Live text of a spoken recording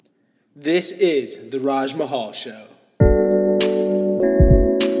This is the Raj Mahal Show.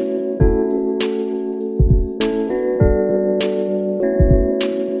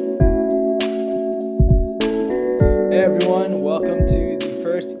 Hey everyone, welcome to the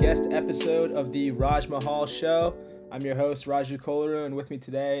first guest episode of the Raj Mahal Show. I'm your host, Raju, and with me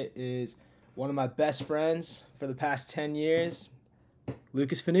today is one of my best friends for the past 10 years,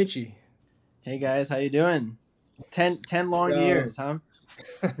 Lucas Fanucci. Hey guys, how you doing? 10 long years, huh?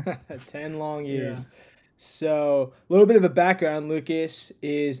 10 long years. Yeah. So, a little bit of a background. Lucas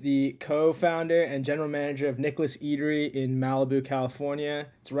is the co-founder and general manager of Nicolas Eatery in Malibu, California.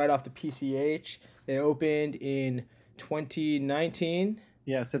 It's right off the PCH. They opened in 2019.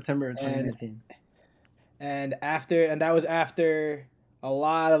 Yeah, September of 2019. And that was after a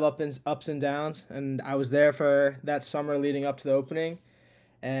lot of ups and downs. And I was there for that summer leading up to the opening.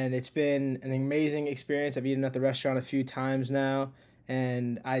 And it's been an amazing experience. I've eaten at the restaurant a few times now,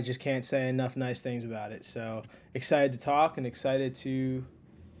 and I just can't say enough nice things about it. So excited to talk and excited to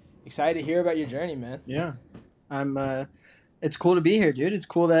hear about your journey, man. Yeah, I'm. It's cool to be here, dude. It's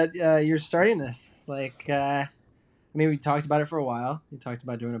cool that you're starting this. We talked about it for a while. We talked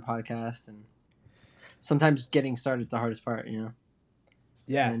about doing a podcast, and sometimes getting started is the hardest part, you know.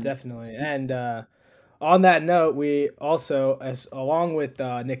 Yeah, definitely. And on that note, we also, along with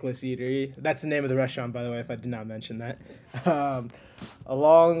Nicolas Eatery, that's the name of the restaurant, by the way, if I did not mention that,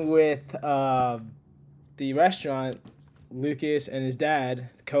 along with the restaurant, Lucas and his dad,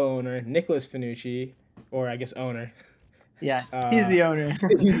 the co-owner, Nicolas Fanucci, or I guess owner. Yeah, he's the owner.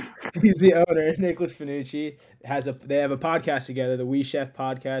 he's the owner. Nicolas Fanucci they have a podcast together, the We Chef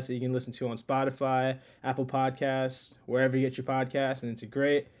podcast, that you can listen to on Spotify, Apple Podcasts, wherever you get your podcasts, and it's a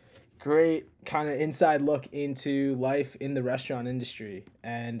great kind of inside look into life in the restaurant industry.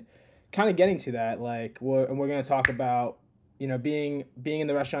 And kind of getting to that, we're going to talk about, you know, being in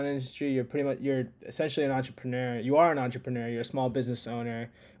the restaurant industry. You're essentially an entrepreneur. You are an entrepreneur. You're a small business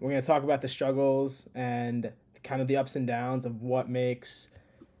owner. We're going to talk about the struggles and kind of the ups and downs of what makes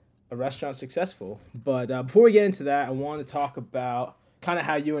a restaurant successful. But before we get into that, I want to talk about kind of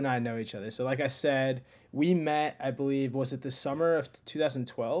how you and I know each other. So like I said, we met, I believe, was it the summer of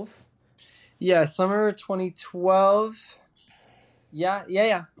 2012? Yeah, summer 2012.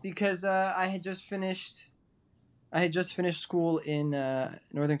 Yeah. Because I had just finished school in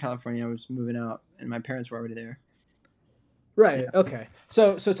Northern California. I was moving out, and my parents were already there. Right. Yeah. Okay.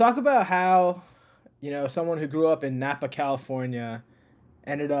 So talk about how, you know, someone who grew up in Napa, California,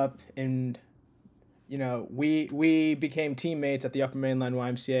 ended up in, you know, we became teammates at the Upper Main Line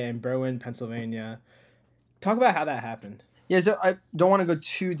YMCA in Berwyn, Pennsylvania. Talk about how that happened. Yeah. So I don't want to go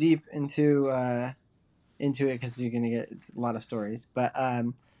too deep into it because you're gonna get a lot of stories. But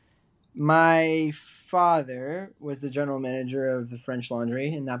my father was the general manager of the French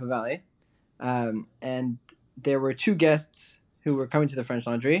Laundry in Napa Valley, and there were two guests who were coming to the French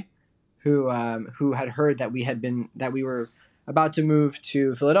Laundry, who had heard that we were about to move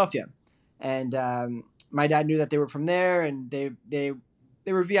to Philadelphia, and my dad knew that they were from there, and they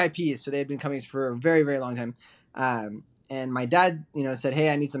were VIPs, so they had been coming for a very, very long time. And my dad, you know, said, "Hey,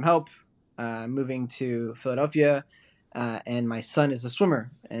 I need some help moving to Philadelphia, and my son is a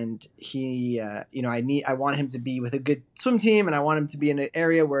swimmer, and he, I want him to be with a good swim team, and I want him to be in an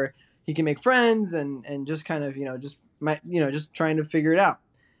area where he can make friends, and just kind of, just trying to figure it out."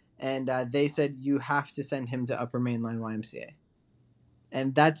 And they said, "You have to send him to Upper Main Line YMCA,"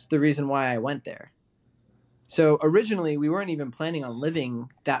 and that's the reason why I went there. So originally, we weren't even planning on living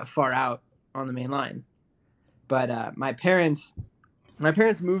that far out on the main line. But my parents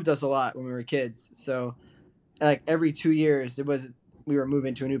moved us a lot when we were kids. So like every 2 years, we were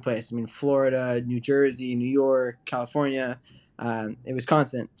moving to a new place. I mean, Florida, New Jersey, New York, California. It was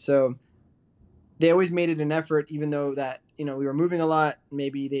constant. So they always made it an effort, even though that, you know, we were moving a lot.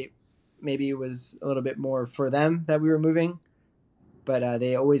 Maybe it was a little bit more for them that we were moving, but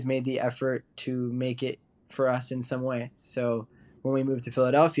they always made the effort to make it for us in some way. So when we moved to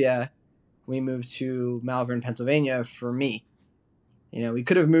Philadelphia, we moved to Malvern, Pennsylvania for me. You know, we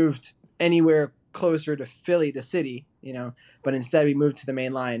could have moved anywhere closer to Philly, the city, you know, but instead we moved to the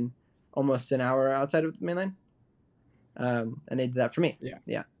main line, almost an hour outside of the main line. And they did that for me.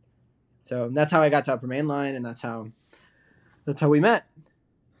 Yeah. So that's how I got to Upper Main Line, and that's how we met.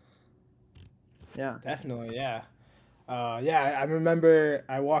 Yeah. Definitely, yeah. I remember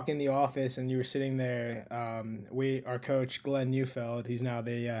I walk in the office and you were sitting there. Our coach, Glenn Neufeld, he's now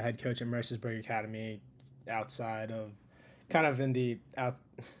the head coach at Mercersburg Academy outside of, kind of in the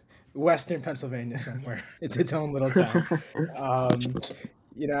western Pennsylvania somewhere. It's its own little town.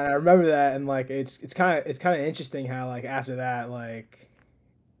 You know, I remember that, and like it's kind of interesting how like after that, like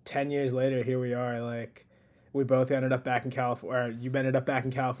 10 years later, here we are. Like, we both ended up back in California. You ended up back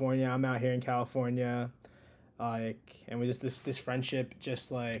in California. I'm out here in California. Like, and we just this friendship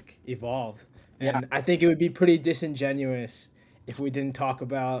just like evolved. Yeah. And I think it would be pretty disingenuous if we didn't talk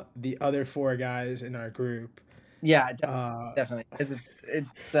about the other four guys in our group. Yeah, Uh, definitely, because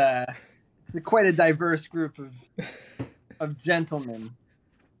it's quite a diverse group of gentlemen.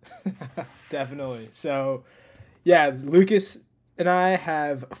 Definitely. So, yeah, Lucas and I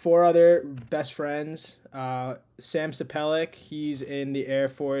have four other best friends. Sam Sapelic, he's in the Air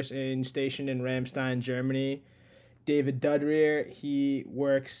Force stationed in Ramstein, Germany. David Dudreer, he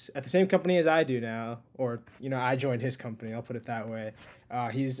works at the same company as I do now, or I joined his company. I'll put it that way.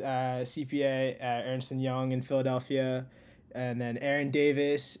 He's a CPA at Ernst & Young in Philadelphia, and then Aaron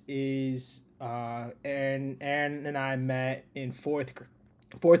Davis is Aaron. Aaron and I met in fourth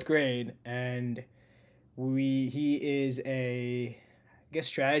grade, and he is I guess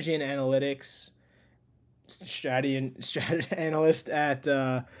strategy and analytics strategy analyst at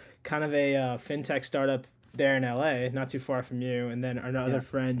kind of a fintech startup there in LA, not too far from you. And then another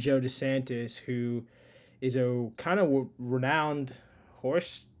friend, Joe DeSantis, who is a kind of renowned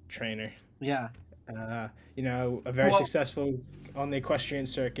horse trainer. Yeah. A very successful on the equestrian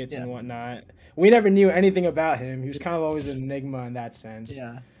circuits and whatnot. We never knew anything about him. He was kind of always an enigma in that sense.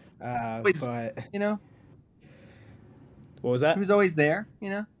 Yeah. But what was that? He was always there,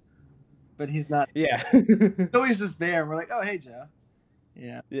 but he's not. Yeah. He's always just there. And we're like, oh, hey, Joe.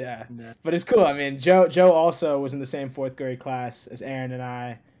 Yeah. Yeah. But it's cool. I mean, Joe also was in the same fourth grade class as Aaron and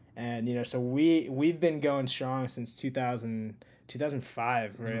I. And, so we've been going strong since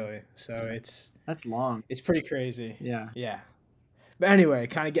 2005, really. So that's long. It's pretty crazy. Yeah. Yeah. But anyway,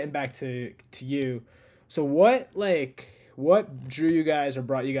 kind of getting back to you. So what drew you guys or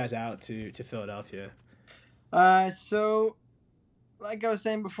brought you guys out to Philadelphia? So like I was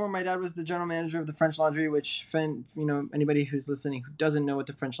saying before, my dad was the general manager of the French Laundry, which, anybody who's listening who doesn't know what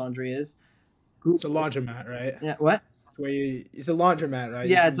the French Laundry is. It's a laundromat, right? Yeah. What? It's a laundromat, right?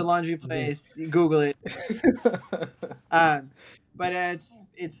 Yeah, it's a laundry place. You Google it. But it's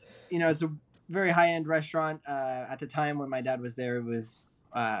a very high-end restaurant. At the time when my dad was there, it was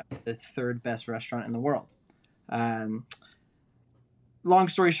the third best restaurant in the world. Long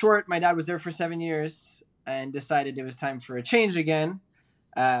story short, my dad was there for 7 years and decided it was time for a change again.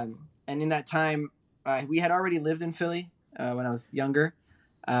 And in that time, we had already lived in Philly when I was younger.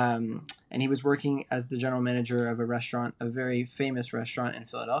 And he was working as the general manager of a very famous restaurant in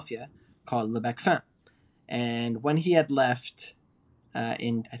Philadelphia called Le Bec Fin. And when he had left I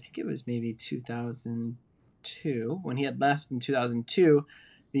think it was maybe 2002, when he had left in 2002,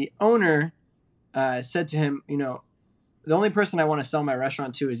 the owner said to him, the only person I want to sell my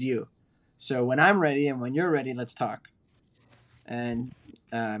restaurant to is you. So when I'm ready and when you're ready, let's talk. And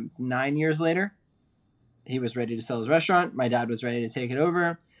 9 years later, he was ready to sell his restaurant. My dad was ready to take it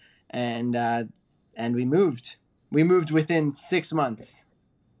over, and we moved. We moved within 6 months.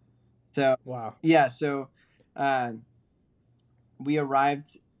 So wow. Yeah. So we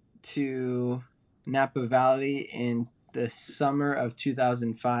arrived to Napa Valley in the summer of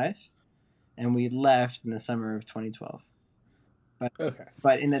 2005, and we left in the summer of 2012.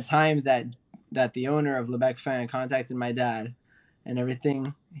 But in the time that the owner of Le Bec Fin contacted my dad and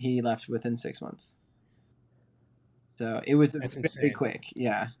everything, he left within 6 months. So it was very quick.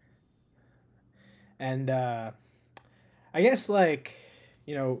 Yeah. And I guess I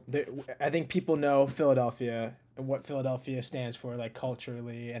think people know Philadelphia and what Philadelphia stands for, like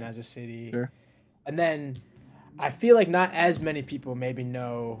culturally and as a city. Sure. And then I feel like not as many people maybe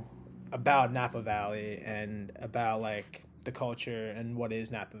know about Napa Valley and about like the culture and what is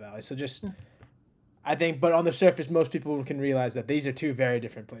Napa Valley. So I think, but on the surface, most people can realize that these are two very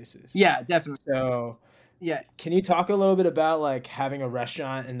different places. Yeah, definitely. So yeah, can you talk a little bit about like having a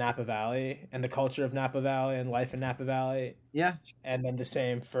restaurant in Napa Valley and the culture of Napa Valley and life in Napa Valley? Yeah. And then the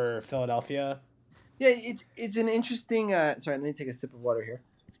same for Philadelphia? Yeah, it's an interesting sorry, let me take a sip of water here.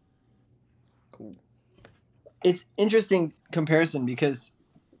 Cool. It's interesting comparison because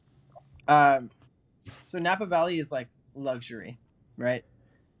so Napa Valley is like luxury, right?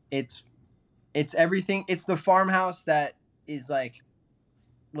 It's everything. It's the farmhouse that is like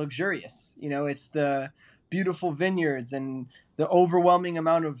luxurious. It's the beautiful vineyards and the overwhelming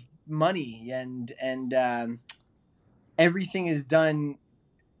amount of money and everything is done.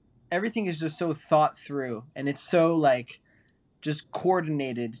 Everything is just so thought through, and it's so like just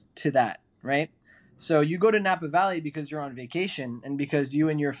coordinated to that, right? So you go to Napa Valley because you're on vacation and because you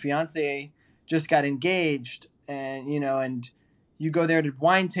and your fiance just got engaged, and and you go there to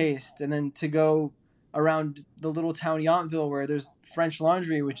wine taste and then to go around the little town Yountville where there's French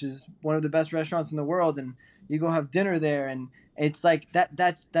Laundry, which is one of the best restaurants in the world, and you go have dinner there, and it's like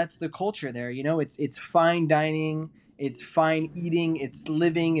that's the culture there. You know, it's fine dining, it's fine eating, it's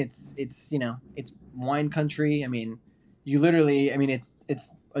living, it's it's wine country. I mean, you literally, I mean, it's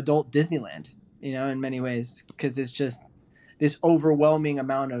adult Disneyland, in many ways, because it's just this overwhelming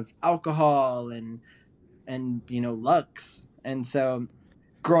amount of alcohol and lux. And so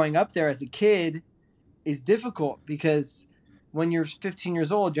growing up there as a kid is difficult because when you're 15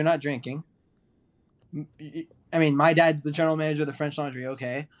 years old, you're not drinking. I mean, my dad's the general manager of the French Laundry,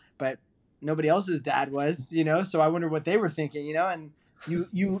 okay, but nobody else's dad was, so I wonder what they were thinking, and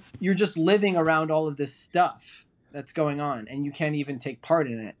you're just living around all of this stuff that's going on, and you can't even take part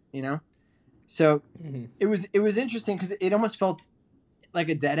in it. So it was interesting because it almost felt like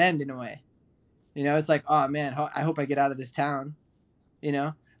a dead end in a way. It's like, oh man, I hope I get out of this town,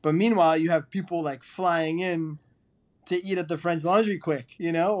 but meanwhile you have people like flying in to eat at the French Laundry quick,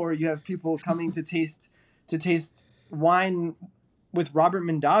 or you have people coming to taste wine with Robert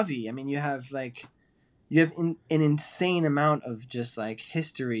Mondavi. I mean, you have an insane amount of just like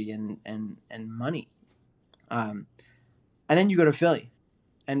history and money. And then you go to Philly,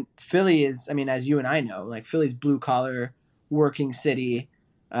 and Philly is, I mean, as you and I know, like Philly's blue collar working city,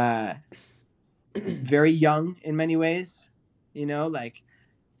 very young in many ways, like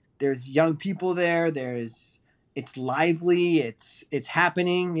there's young people there. It's lively. It's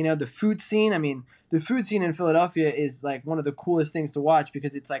happening. The food scene. I mean, the food scene in Philadelphia is like one of the coolest things to watch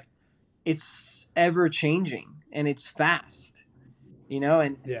because it's like, it's ever changing and it's fast,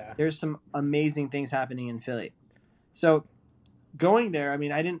 and there's some amazing things happening in Philly. So going there, I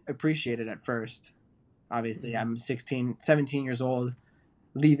mean, I didn't appreciate it at first. Obviously, I'm 16, 17 years old,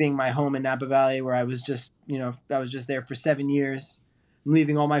 leaving my home in Napa Valley where I was just there for 7 years. I'm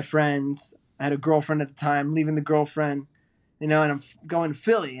leaving all my friends. I had a girlfriend at the time, leaving the girlfriend, and I'm going to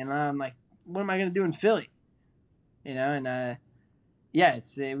Philly, and I'm like, what am I going to do in Philly? And yeah,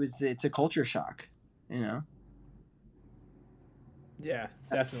 it's a culture shock, Yeah,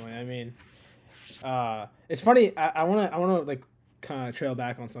 definitely. I mean, it's funny. I want to like kind of trail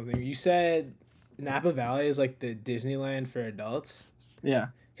back on something. You said Napa Valley is like the Disneyland for adults. Yeah.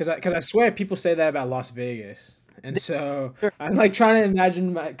 Because I swear people say that about Las Vegas. And so Sure. I'm like trying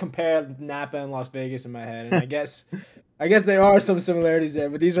to compare Napa and Las Vegas in my head. And I guess there are some similarities there,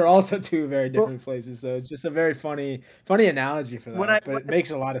 but these are also two very different places. So it's just a very funny analogy for that. But it makes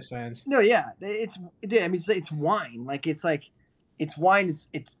a lot of sense. No, yeah, I mean, it's wine. It's wine.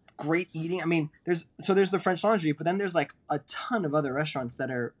 It's great eating. I mean, there's the French Laundry, but then there's like a ton of other restaurants that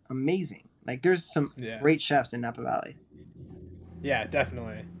are amazing. Like there's some great chefs in Napa Valley. Yeah,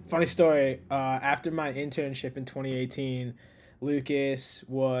 definitely. Funny story. After my internship in 2018, Lucas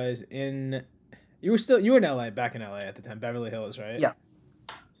was in. You were in LA, back in LA at the time, Beverly Hills, right? Yeah.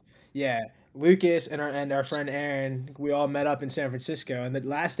 Yeah. Lucas and our friend Aaron, we all met up in San Francisco, and the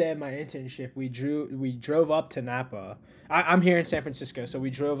last day of my internship, we drove up to Napa. I'm here in San Francisco, so we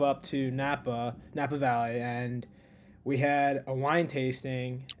drove up to Napa Valley, and we had a wine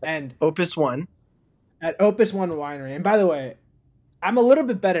tasting and Opus One. At Opus One Winery. And by the way, I'm a little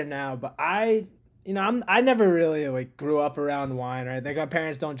bit better now, but I never really like grew up around wine, right? Like my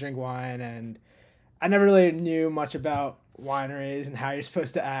parents don't drink wine, and I never really knew much about wineries and how you're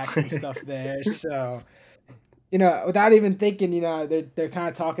supposed to act and stuff there. So, without even thinking, they're kind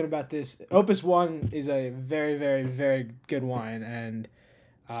of talking about this. Opus One is a very, very, very good wine, and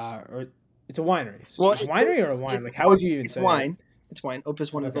or it's a winery. So Well, it's a winery or a wine? Like, how would you even say wine? it? It's wine.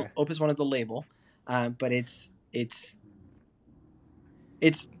 Opus One is the label, but it's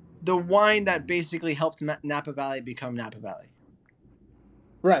the wine that basically helped Napa Valley become Napa Valley.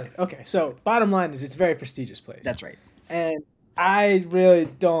 Right. Okay. So bottom line is it's a very prestigious place. That's right. And I really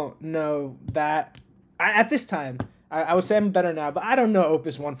don't know that. At this time, I would say I'm better now, but I don't know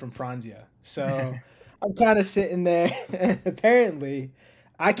Opus One from Franzia. So I'm kind of sitting there. And apparently,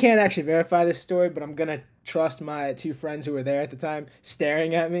 I can't actually verify this story, but I'm going to trust my two friends who were there at the time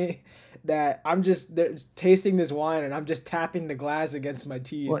staring at me that they're tasting this wine and I'm just tapping the glass against my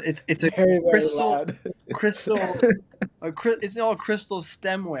teeth. Well, it's very, a very loud. crystal. It's all crystal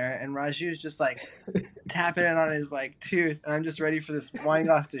stemware, and Raju's just like tapping it on his like tooth, and I'm just ready for this wine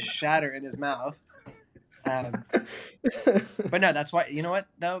glass to shatter in his mouth. But no, that's why. You know what?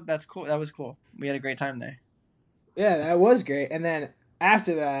 No, that's cool. That was cool. We had a great time there. Yeah, that was great. And then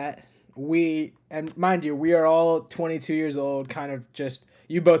after that, and mind you, we are all 22 years old, kind of just,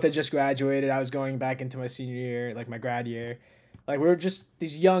 you both had just graduated. I was going back into my senior year, like my grad year. Like we were just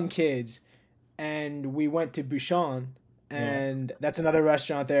these young kids, and we went to Bouchon, and that's another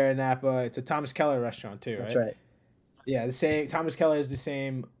restaurant there in Napa. It's a Thomas Keller restaurant too, That's right? right. Yeah, the same. Thomas Keller is the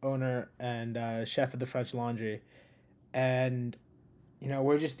same owner and chef of the French Laundry, and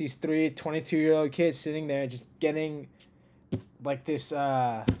we're just these three 22-year-old kids sitting there just getting like this.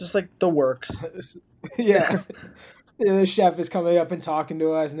 Just like the works. Yeah, the chef is coming up and talking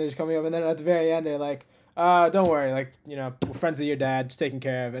to us, and they're just coming up, and then at the very end, they're like, don't worry, like we're friends of your dad, just taking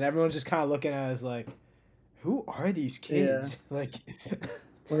care of," and everyone's just kind of looking at us like, "Who are these Yeah. kids?" Like,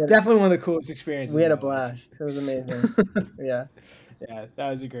 We it's had, definitely one of the coolest experiences we of had a my life. blast. It was amazing. Yeah, Yeah, that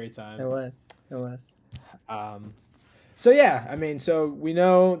was a great it time. was. It was. Um, so yeah, I mean, so we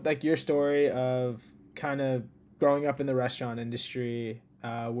know like your story of kind of growing up in the restaurant industry.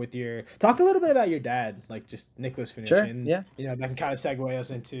 With your talk a little bit about your dad, like just Nicolas Fanucci, Sure. and Yeah. that can kind of segue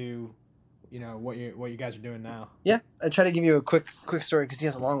us into what you guys are doing now. Yeah. I try to give you a quick story because he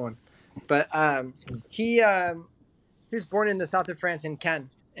has a long one. But he was born in the south of France in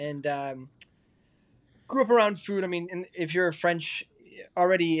Cannes, and grew up around food. I mean, if you're French,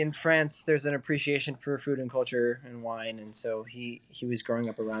 already in France, there's an appreciation for food and culture and wine, and so he was growing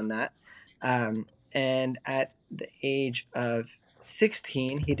up around that. And at the age of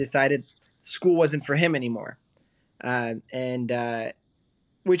 16, he decided school wasn't for him anymore, and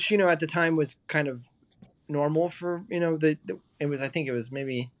which at the time was kind of normal for the it was, I think it was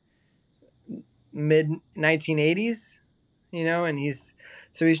maybe mid 1980s, and he's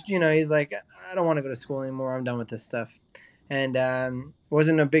like, I don't want to go to school anymore. I'm done with this stuff. And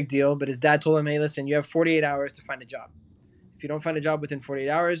wasn't a big deal, but his dad told him, hey, listen, you have 48 hours to find a job. If you don't find a job within 48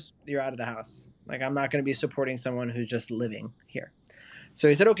 hours, you're out of the house. Like, I'm not going to be supporting someone who's just living here. So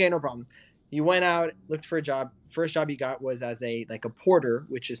he said, okay, no problem. He went out, looked for a job. First job he got was as a porter,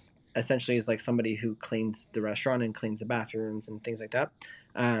 which is essentially is like somebody who cleans the restaurant and cleans the bathrooms and things like that,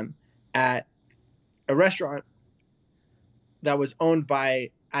 at a restaurant that was owned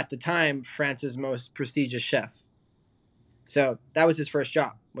by, at the time, France's most prestigious chef. So that was his first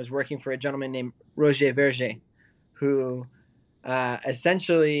job, was working for a gentleman named Roger Verger, who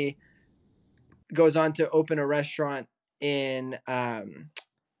essentially goes on to open a restaurant in sorry,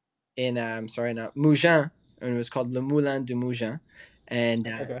 now Mougins, and it was called Le Moulin du Mougins. And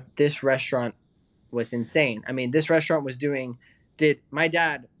Okay. this restaurant was insane. I mean, this restaurant my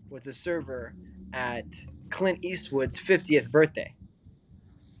dad was a server at Clint Eastwood's 50th birthday.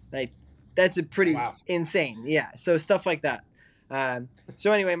 Like, that's a pretty Wow. insane. Yeah. So stuff like that.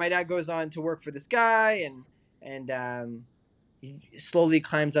 So anyway, my dad goes on to work for this guy, and he slowly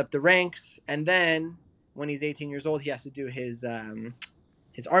climbs up the ranks. And then when he's 18 years old, he has to do his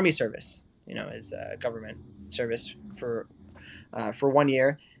army service, his government service for 1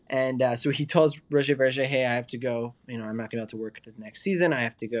 year. And so he tells Roger Verger, hey, I have to go, I'm not going to be able to work the next season. I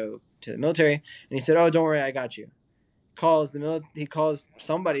have to go to the military. And he said, oh, don't worry, I got you. He calls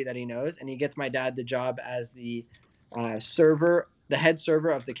somebody that he knows, and he gets my dad the job as the server, the head server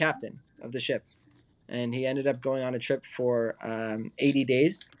of the captain of the ship. And he ended up going on a trip for 80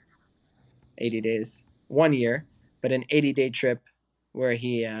 days, 1 year, but an 80-day trip where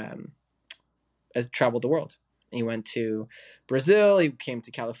he has traveled the world. He went to Brazil, he came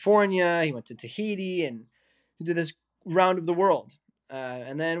to California, he went to Tahiti, and he did this round of the world.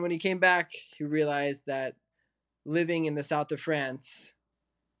 And then when he came back, he realized that living in the south of France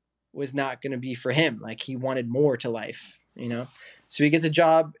was not going to be for him. Like, he wanted more to life, So he gets a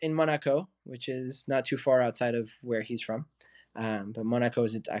job in Monaco, which is not too far outside of where he's from. But Monaco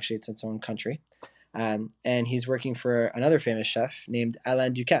is it's its own country. And he's working for another famous chef named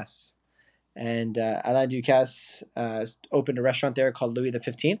Alain Ducasse. And Alain Ducasse opened a restaurant there called Louis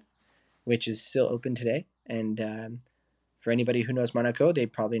XV, which is still open today. And for anybody who knows Monaco, they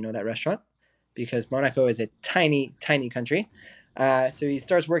probably know that restaurant, because Monaco is a tiny, tiny country. So he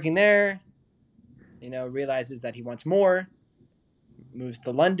starts working there, realizes that he wants more, moves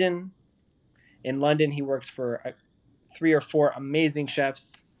to London. In London, he works for 3 or 4 amazing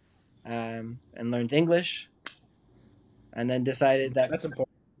chefs, and learns English, and then decided that... That's important.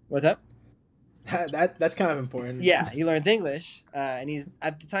 What's up? That's kind of important. Yeah, he learns English, and he's,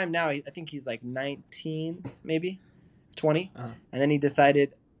 at the time now, I think he's like 19, maybe 20, and then he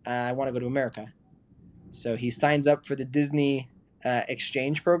decided, I want to go to America. So he signs up for the Disney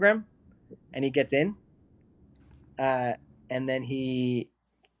exchange program, and he gets in, and then he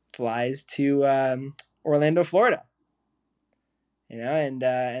flies to Orlando, Florida. And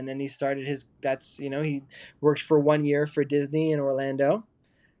then he started he worked for 1 year for Disney in Orlando,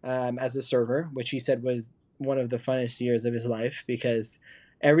 as a server, which he said was one of the funnest years of his life, because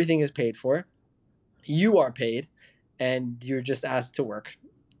everything is paid for, you are paid, and you're just asked to work.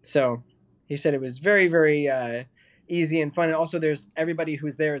 So he said it was very, very easy and fun. And also, there's everybody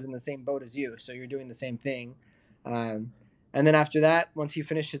who's there is in the same boat as you, so you're doing the same thing. And then after that, once he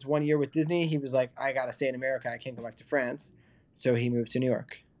finished his 1 year with Disney, he was like, I gotta stay in America. I can't go back to France. So he moved to New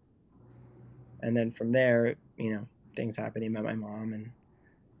York. And then from there, things happened. He met my mom,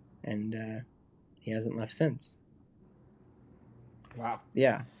 and he hasn't left since. Wow.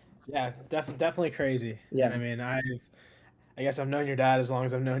 Yeah. Yeah, definitely crazy. Yeah. And I mean, I guess I've known your dad as long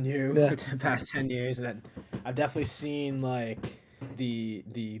as I've known you Yeah. for the past 10 years, and I've definitely seen like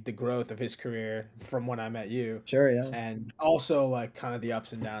the growth of his career from when I met you, Sure. Yeah. and also like kind of the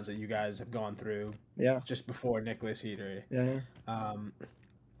ups and downs that you guys have gone through Yeah. just before Nicolas Eatery. Yeah. Um,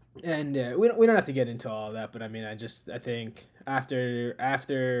 and we don't have to get into all of that, but I mean, I think after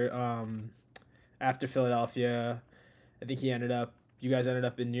Philadelphia, I think you guys ended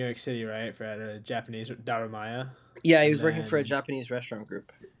up in New York City, right, for at a Japanese Daramaya. Yeah. He And was working for a then Japanese restaurant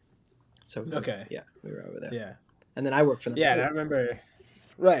group. So okay, yeah, we were over there. yeah, And then I worked for them yeah, and too. I remember,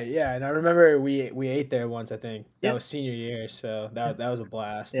 right, yeah, and I remember we ate there once. I think that Yeah. was senior year, so that was a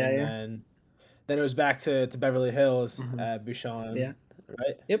blast. Yeah. And Yeah. then it was back to Beverly Hills Mhm. at Bouchon, Yeah.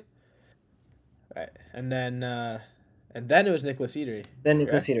 right, Yep. right, and then it was Nicolas Eatery. Then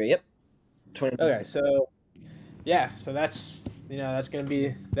Nicolas Correct? Eatery. Yep. 20. Okay, so yeah, so that's gonna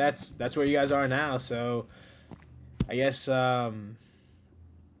be that's where you guys are now. So I guess from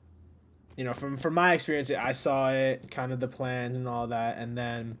my experience, I saw it, kind of the plans and all that, and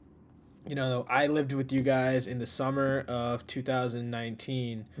then I lived with you guys in the summer of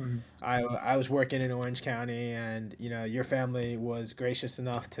 2019. Mm-hmm. I was working in Orange County, and your family was gracious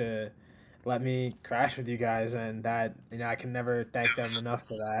enough to let me crash with you guys, and that I can never thank them enough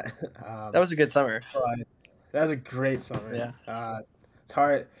for that. That was a good summer. But that was a great summer. Yeah. It's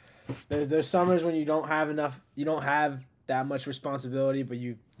hard. There's summers when you don't have enough. You don't have that much responsibility, but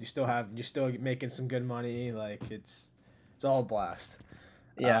you're still making some good money. Like it's all a blast.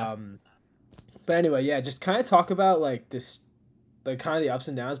 Yeah. But anyway, yeah, just kind of talk about like like kind of the ups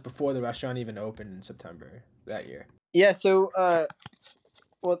and downs before the restaurant even opened in September that year. Yeah. So,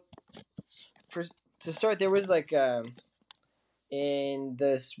 well, to start, there was like in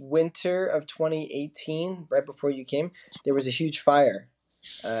this winter of 2018, right before you came, there was a huge fire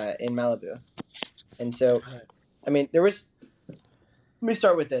in Malibu, and so I mean, there was. Let me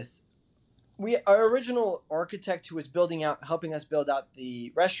start with this. Our original architect who was helping us build out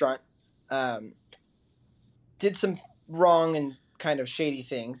the restaurant, did some wrong and kind of shady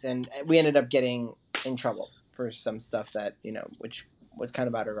things, and we ended up getting in trouble for some stuff that which was kind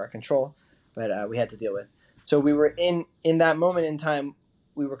of out of our control, but we had to deal with. So we were in that moment in time,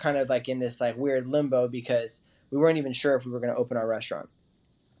 we were kind of like in this like weird limbo because we weren't even sure if we were going to open our restaurant,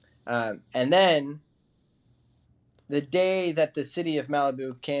 and then the day that the city of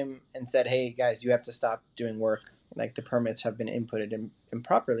Malibu came and said, "Hey guys, you have to stop doing work. Like the permits have been inputted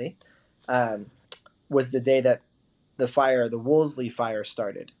improperly," was the day that the Woolsey fire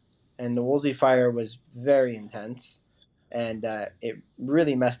started, and the Woolsey fire was very intense, and it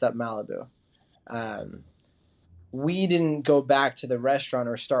really messed up Malibu. We didn't go back to the restaurant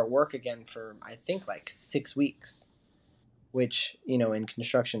or start work again for I think like 6 weeks, which in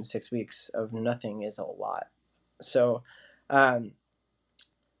construction 6 weeks of nothing is a lot. So,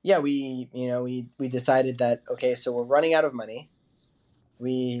 yeah, we decided that, okay, so we're running out of money.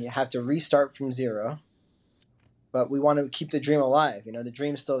 We have to restart from zero, but we want to keep the dream alive. The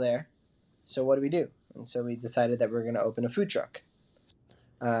dream's still there. So what do we do? And so we decided that we're going to open a food truck.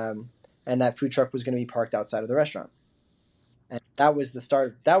 And that food truck was going to be parked outside of the restaurant. And that was the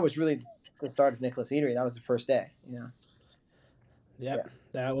start. That was really the start of Nicolas Eatery. That was the first day, Yep. Yeah.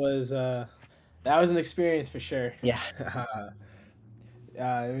 That was an experience for sure. Yeah.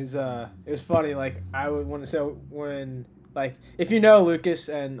 It was funny. Like I would want to say when like if Lucas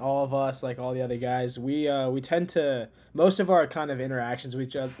and all of us, like all the other guys, we tend to most of our kind of interactions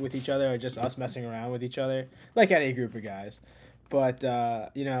with each other are just us messing around with each other, like any group of guys. But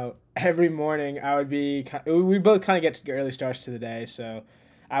every morning we both kind of get early starts to the day, so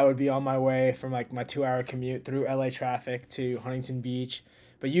I would be on my way from like my 2 hour commute through LA traffic to Huntington Beach.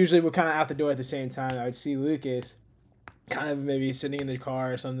 But usually we're kind of out the door at the same time. I would see Lucas kind of maybe sitting in the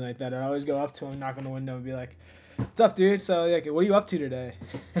car or something like that. I'd always go up to him, knock on the window, and be like, "What's up, dude? So, like, what are you up to today?"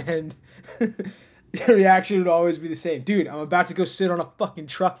 And the reaction would always be the same. "Dude, I'm about to go sit on a fucking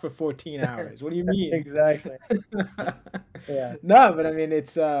truck for 14 hours. What do you mean?" Exactly. Yeah. No, but I mean,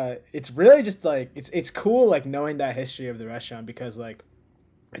 it's really just like it's cool like knowing that history of the restaurant because like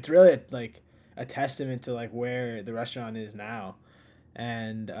it's really like a testament to like where the restaurant is now,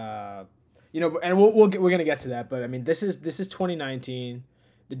 and and we're gonna get to that, but I mean this is 2019.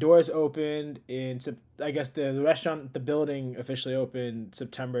 the doors opened in I guess the restaurant, the building officially opened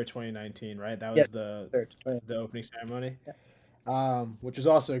September 2019, right? That Yeah, was third. the opening ceremony, Yeah. which was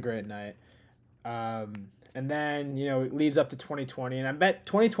also a great night. And then it leads up to 2020, and I bet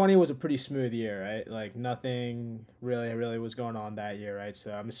 2020 was a pretty smooth year, right? Like nothing really was going on that year, right?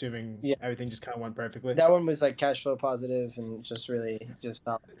 So I'm assuming Yeah, everything just kind of went perfectly. that one was like cash flow positive and just really just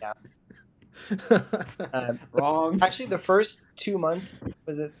solid. Yeah. Um, Wrong. Actually, the first 2 months,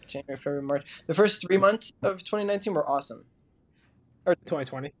 was it January, February, March? The first 3 months of 2019 were awesome. Or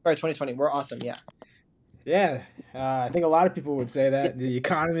 2020. sorry, 2020 were awesome. Yeah. Yeah, I think a lot of people would say Yeah. that the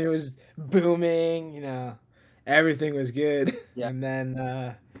economy was booming. Everything was good, Yeah. and then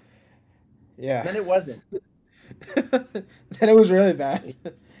And yeah, then it wasn't. then it was really bad.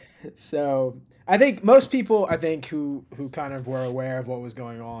 So I think most people, who kind of were aware of what was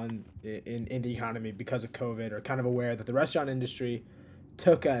going on in the economy because of COVID, are kind of aware that the restaurant industry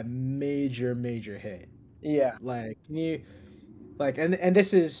took a major hit. Yeah. Like and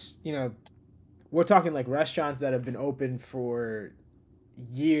this is we're talking like restaurants that have been open for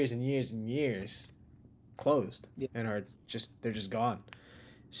years and years and years closed Yeah. and they're just gone.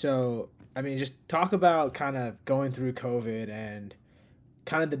 So I mean, just talk about kind of going through COVID and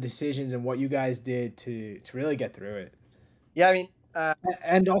kind of the decisions and what you guys did to really get through it. Yeah. I mean,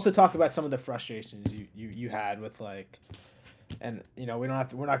 And also talk about some of the frustrations you had with like, and we're not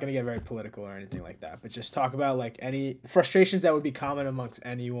going to get very political or anything like that, but just talk about like any frustrations that would be common amongst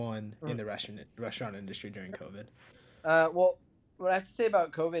anyone in the restaurant industry during COVID. well, what I have to say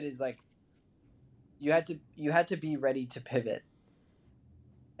about COVID is like you had to be ready to pivot,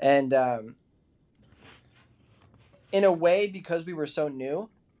 and in a way, because we were so new,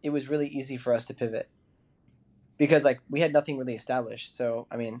 it was really easy for us to pivot because like we had nothing really established. So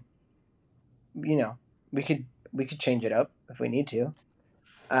I mean, you know, we could change it up if we need to,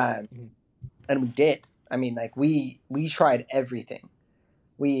 Mhm. and we did. I mean, like we tried everything.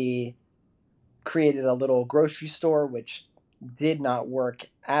 We created a little grocery store, which did not work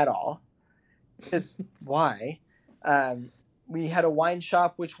at all. Because why? We had a wine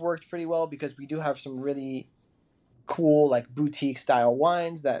shop, which worked pretty well because we do have some really cool, like boutique style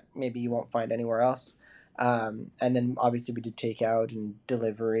wines that maybe you won't find anywhere else. And then obviously we did takeout and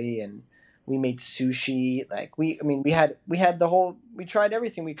delivery, and we made sushi. Like I mean, we had we tried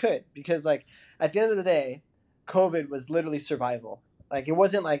everything we could because like at the end of the day, COVID was literally survival. Like it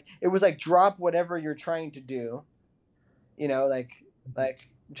wasn't like it was like drop whatever you're trying to do, like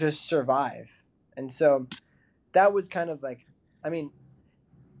just survive. And so that was kind of like, I mean,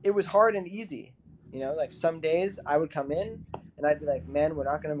 it was hard and easy. Like some days I would come in and I'd be like, man, we're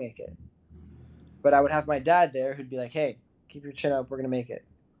not going to make it. But I would have my dad there who'd be like, hey, keep your chin up. We're going to make it.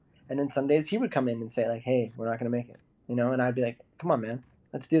 And then some days he would come in and say, like, hey, we're not going to make it. And I'd be like, come on, man,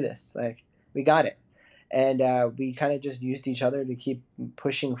 let's do this. Like, we got it. And we kind of just used each other to keep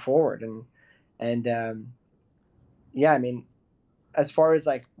pushing forward. And yeah, I mean, as far as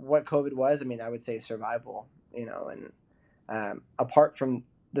like what COVID was, I mean, I would say survival, and apart from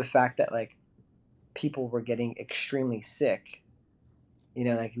the fact that like people were getting extremely sick,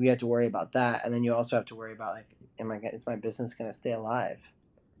 like we had to worry about that, and then you also have to worry about like, is my business going to stay alive?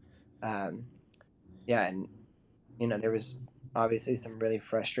 Um, yeah, and there was obviously some really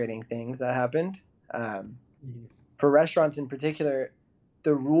frustrating things that happened. Um, Mhm. for restaurants in particular,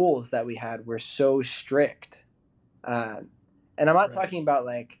 the rules that we had were so strict, um, and I'm not Right. talking about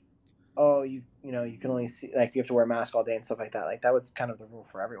like, oh, you can only see, like, you have to wear a mask all day and stuff like that. Like that was kind of the rule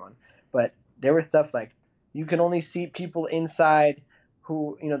for everyone. But there was stuff like you can only seat people inside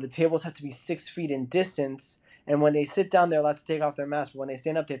who, the tables have to be 6 feet in distance, and when they sit down they're allowed to take off their mask, but when they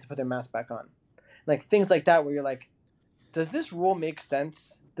stand up they have to put their mask back on. Like things like that where you're like, does this rule make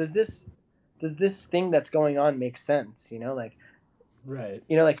sense? Does this thing that's going on make sense? Right.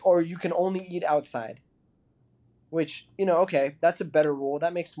 Like, or you can only eat outside, which, okay, that's a better rule.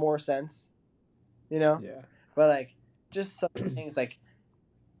 That makes more sense, you know Yeah. but like just some things like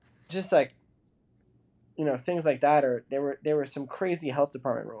just like things like that, or there were some crazy health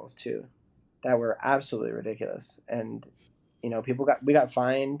department rules too that were absolutely ridiculous. And we got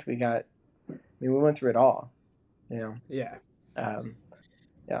fined, I mean, we went through it all, you know Yeah. um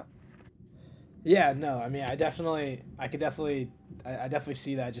yeah. Yeah, no, I mean, I could definitely, I definitely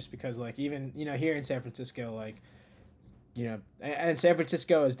see that just because, like, even, here in San Francisco, like, and San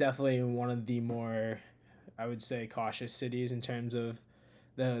Francisco is definitely one of the more, I would say, cautious cities in terms of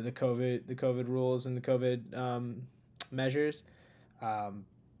the COVID rules and the COVID measures. Um,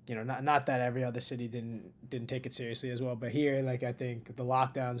 not that every other city didn't take it seriously as well, but here, like, I think the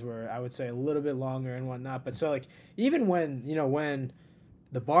lockdowns were, I would say, a little bit longer and whatnot. But so, like, even when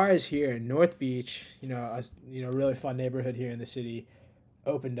the bars here in North Beach, really fun neighborhood here in the city,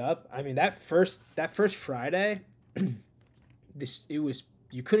 opened up. I mean, that first Friday, this it was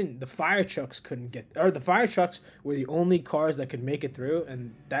you couldn't the fire trucks couldn't get or the fire trucks were the only cars that could make it through,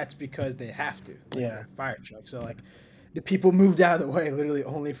 and that's because they have to, like, Yeah. they're fire trucks. So like the people moved out of the way literally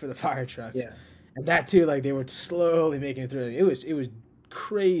only for the fire trucks. Yeah. And that too, like they were slowly making it through. It was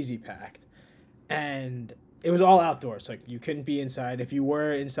crazy packed. And it was all outdoors. Like you couldn't be inside. If you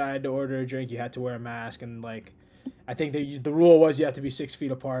were inside to order a drink, you had to wear a mask. And like, I think the rule was you have to be 6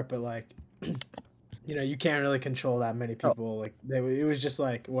 feet apart. But like, you can't really control that many Oh, people. Like, it was just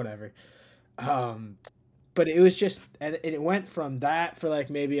like whatever. Um, but it was just, and it went from that for like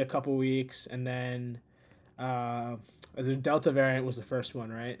maybe a couple weeks, and then uh, the Delta variant was the first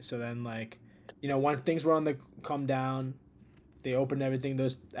one, right? So then like, when things were on the come down, they opened everything,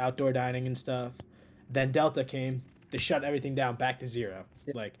 those outdoor dining and stuff. Then Delta came. They shut everything down back to zero.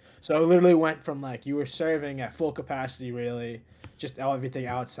 yeah. Like, so it literally went from like you were serving at full capacity, really, just everything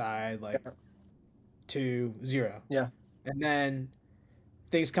outside, like, Yeah. to zero. Yeah. And then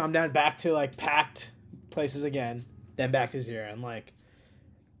things calmed down back to like packed places again, then back to zero. And like,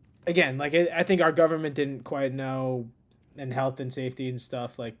 again, like I think our government didn't quite know, and health and safety and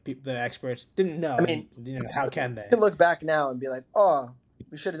stuff, like the experts didn't know, I and mean, how can you they? can look back now and be like, oh,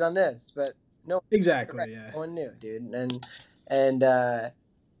 we should have done this, but no, right, Exactly, yeah. no one knew, dude. And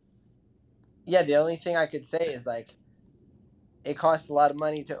yeah, the only thing I could say is like it costs a lot of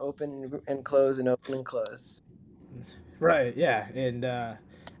money to open and close and open and close. Right, yeah. And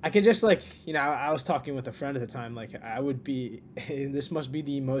I can just, like, I was talking with a friend at the time, like I would be this must be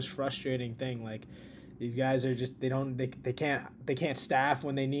the most frustrating thing. Like these guys are just they can't staff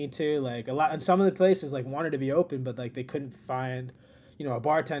when they need to. Like a lot, and some of the places like wanted to be open, but like they couldn't find, a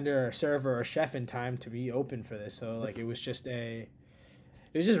bartender or a server or a chef in time to be open for this. So like it was just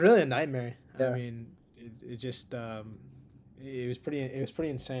really a nightmare. I Yeah. mean, it just it was pretty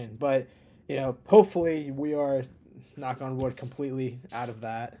insane. But hopefully we are, knock on wood, completely out of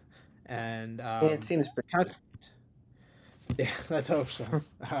that. And And it seems pretty. kind of, yeah, let's hope so.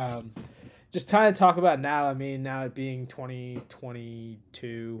 Um, just trying to talk about now. I mean, now it being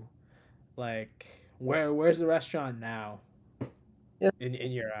 2022, like where's the restaurant now Yeah.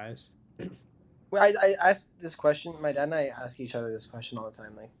 in your eyes? Well, I asked this question. My dad and I ask each other this question all the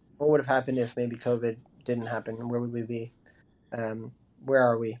time. Like, what would have happened if maybe COVID didn't happen? Where would we be? Where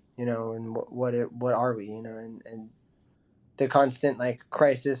are we? And what are we? And the constant like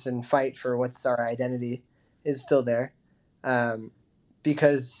crisis and fight for what's our identity is still there,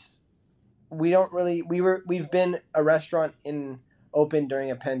 because we've been a restaurant open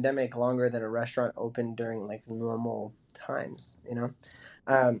during a pandemic longer than a restaurant open during like normal times.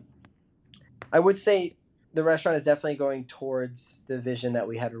 I would say the restaurant is definitely going towards the vision that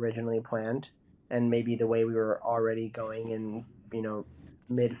we had originally planned, and maybe the way we were already going in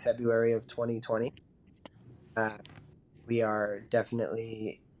mid February of 2020. Uh, we are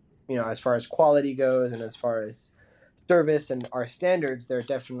definitely, as far as quality goes and as far as service and our standards, they're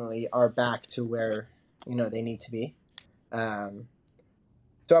definitely are back to where they need to be. Um,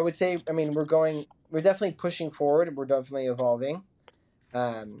 so I would say, I mean, we're definitely pushing forward. We're definitely evolving,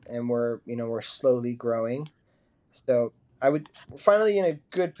 and we're slowly growing. So we're finally in a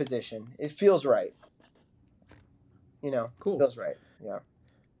good position. It feels right. Cool. Feels right. Yeah.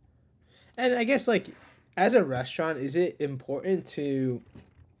 And I guess, like, as a restaurant, is it important to,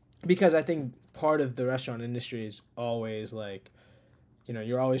 because I think part of the restaurant industry is always like,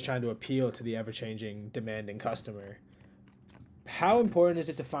 you're always trying to appeal to the ever changing, demanding customer. How important is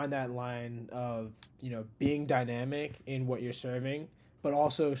it to find that line of, being dynamic in what you're serving, but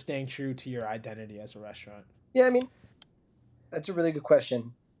also staying true to your identity as a restaurant? Yeah, I mean, that's a really good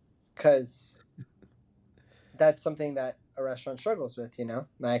question, because that's something that a restaurant struggles with,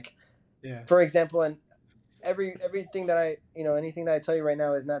 like, Yeah. for example, and everything that anything that I tell you right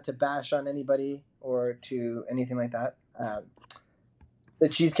now is not to bash on anybody or to anything like that. The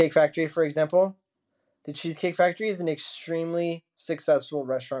Cheesecake Factory, for example, the Cheesecake Factory is an extremely successful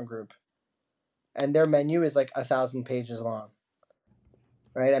restaurant group, and their menu is like 1,000 pages long,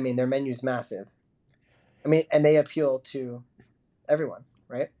 right? I mean, their menu is massive. I mean, and they appeal to everyone,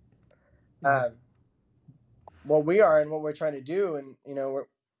 right? Um, what we are and what we're trying to do, and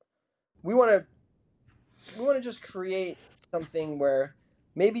we want to just create something where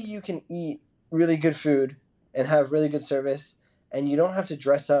maybe you can eat really good food and have really good service, and you don't have to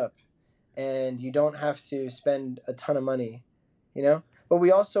dress up, and you don't have to spend a ton of money, but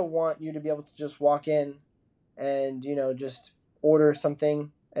we also want you to be able to just walk in and just order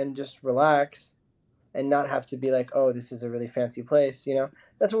something and just relax, and not have to be like, oh, this is a really fancy place.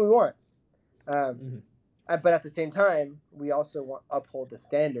 That's what we want. But at the same time, we also want uphold the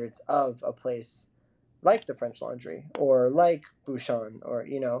standards of a place like the French Laundry or like Bouchon, or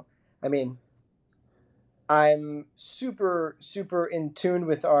I mean, I'm super super in tune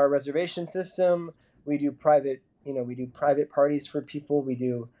with our reservation system. We do private parties for people. We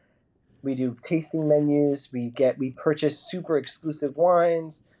do tasting menus. We purchase super exclusive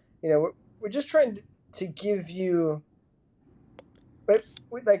wines. We're just trying to give you,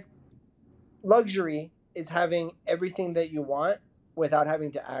 like, luxury is having everything that you want without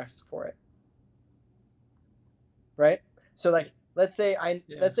having to ask for it. Right? So, like, let's say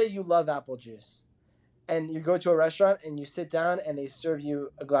you love apple juice, and you go to a restaurant and you sit down and they serve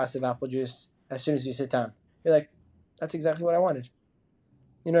you a glass of apple juice as soon as you sit down. You're like, that's exactly what I wanted.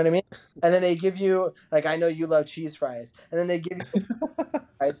 You know what I mean? And then they give you, like, I know you love cheese fries, and then they give you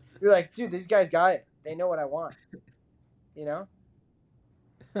fries. You're like, dude, these guys got it. They know what I want.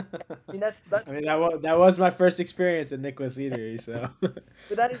 I mean, that's I mean, that was my first experience at Nicolas Eatery, so. but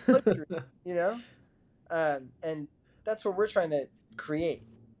that is luxury, and that's what we're trying to create.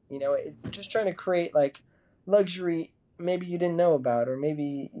 Just trying to create, like, luxury maybe you didn't know about, or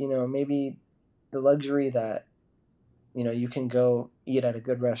maybe the luxury that you can go eat at a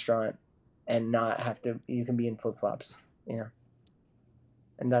good restaurant and not have to. You can be in flip flops,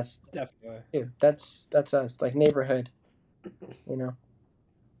 and that's Definitely. that's us, like, neighborhood.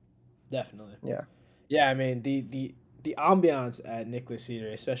 Definitely. Yeah. Yeah, I mean the ambiance at Nicolas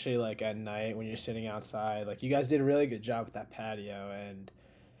Eatery, especially like at night when you're sitting outside, like you guys did a really good job with that patio, and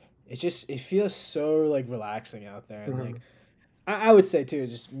it feels so like relaxing out there, and like I would say too,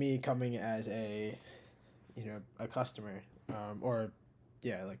 just me coming as a customer, or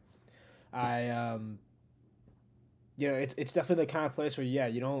yeah, like I it's definitely the kind of place where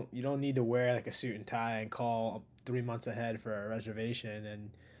you don't need to wear like a suit and tie and call 3 months ahead for a reservation,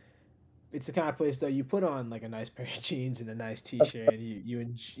 and it's the kind of place that you put on like a nice pair of jeans and a nice t-shirt, and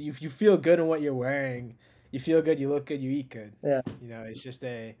you feel good in what you're wearing. You feel good, you look good, you eat good. Yeah. It's just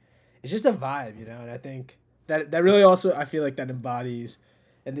a vibe, and I think that really also, I feel like that embodies,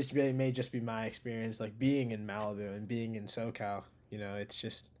 and this may just be my experience, like being in Malibu and being in SoCal. It's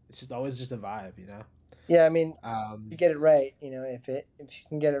just always just a vibe. Yeah, I mean, Um, you get it right. If you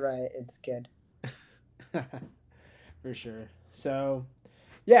can get it right, it's good. for sure. So,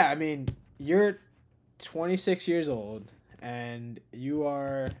 yeah, I mean, you're 26 years old and you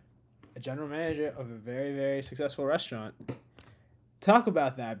are a general manager of a very, very successful restaurant. Talk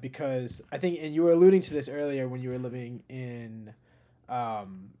about that, because I think, and you were alluding to this earlier when you were living in,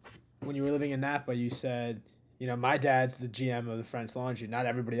 um, Napa. You said, my dad's the GM of the French Laundry. Not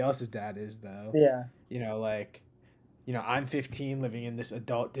everybody else's dad is, though. Yeah. Like, I'm 15 living in this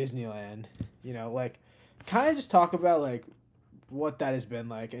adult Disneyland. Like, kind of just talk about like what that has been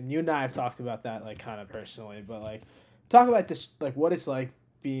like, and you and I have talked about that like kind of personally, but like talk about this, like what it's like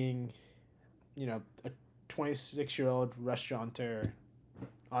being a 26-year-old restaurateur,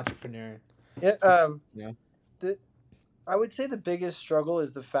 entrepreneur. Yeah. Yeah. I would say the biggest struggle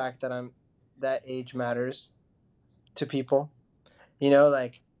is the fact that age matters to people.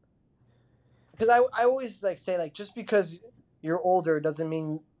 Like, because I always like say, like, just because you're older doesn't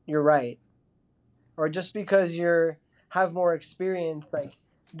mean you're right, or just because you're have more experience, like,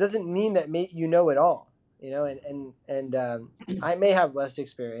 doesn't mean that you know it all. And I may have less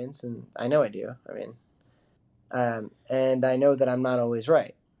experience, and I know I do. I mean, and I know that I'm not always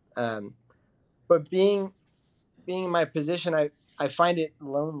right. But being in my position, I find it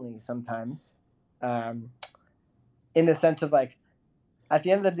lonely sometimes, in the sense of, like, at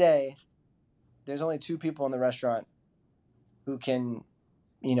the end of the day, there's only two people in the restaurant who can,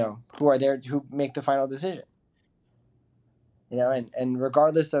 who are there, who make the final decision. And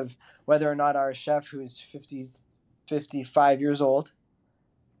regardless of whether or not our chef, who's 55 years old,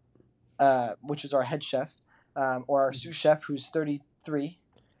 which is our head chef, or our sous chef, who's 33,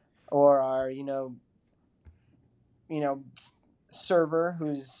 or our server,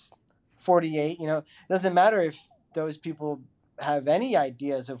 who's 48. It doesn't matter if those people have any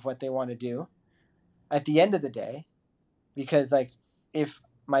ideas of what they want to do at the end of the day, because, like, if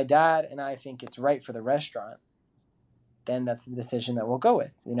my dad and I think it's right for the restaurant, then that's the decision that we'll go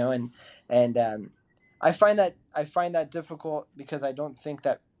with. And I find that difficult, because I don't think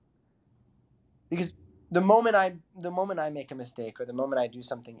that, because the moment I make a mistake, or the moment I do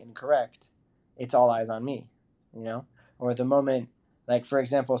something incorrect, it's all eyes on me. Or the moment, like, for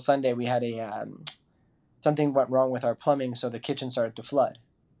example, Sunday we had something went wrong with our plumbing, so the kitchen started to flood.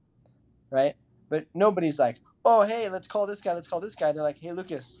 Right? But nobody's like, oh, hey, let's call this guy. They're like, hey,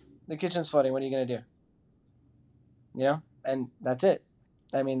 Lucas, the kitchen's flooding. What are you gonna do? and that's it.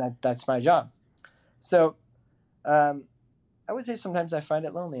 I mean, that's my job. So, I would say sometimes I find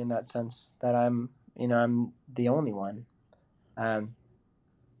it lonely in that sense that I'm the only one. Um,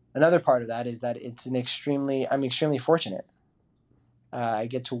 Another part of that is that I'm extremely fortunate. I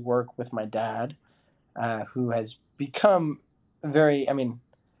get to work with my dad, who has become I mean,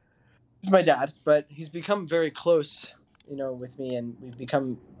 he's my dad, but he's become very close, with me, and we've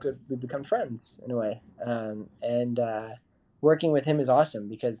become friends in a way. And working with him is awesome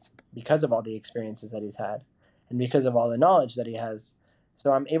because of all the experiences that he's had, and because of all the knowledge that he has.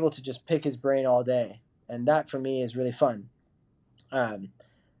 So I'm able to just pick his brain all day, and that for me is really fun. Um,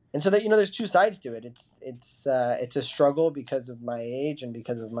 and so that there's two sides to it. It's a struggle because of my age and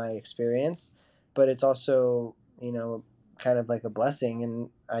because of my experience, but it's also kind of like a blessing, and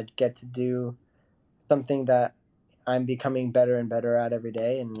I get to do something that I'm becoming better and better at every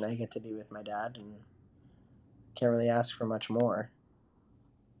day, and I get to be with my dad, and can't really ask for much more.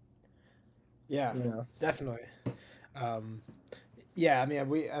 Yeah, You know. definitely. Um, yeah, I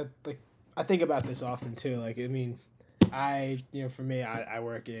mean, I think about this often too. Like, I mean, for me, I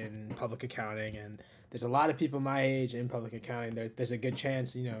work in public accounting, and there's a lot of people my age in public accounting. There's a good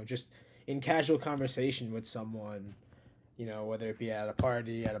chance, just in casual conversation with someone, whether it be at a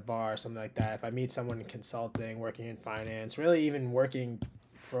party, at a bar, something like that. If I meet someone in consulting, working in finance, really even working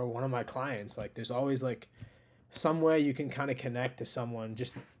for one of my clients, like there's always like some way you can kind of connect to someone,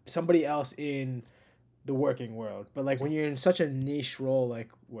 just somebody else in the working world. But like when you're in such a niche role like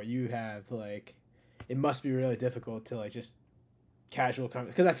what you have, like it must be really difficult to like just casual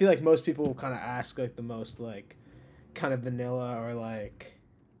because I feel like most people will kind of ask like the most like kind of vanilla or like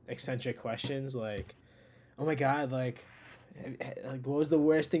eccentric questions like, oh my god, like what was the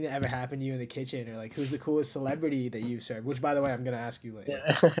worst thing that ever happened to you in the kitchen, or like who's the coolest celebrity that you served, which by the way I'm gonna ask you later.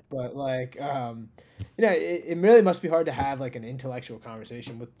 Yeah. But like it really must be hard to have like an intellectual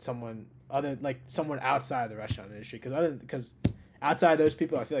conversation with someone other like someone outside the restaurant industry, because outside those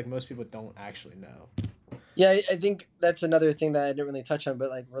people I feel like most people don't actually know. Yeah, I think that's another thing that I didn't really touch on, but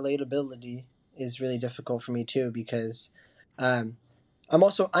like relatability is really difficult for me too because um,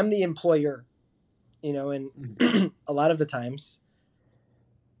 I'm the employer, and Mhm. a lot of the times,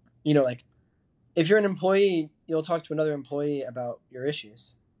 like if you're an employee, you'll talk to another employee about your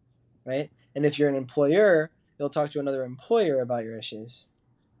issues, right? And if you're an employer, you'll talk to another employer about your issues.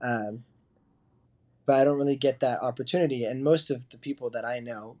 Um, but I don't really get that opportunity, and most of the people that I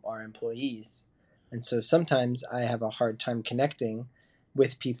know are employees, and so sometimes I have a hard time connecting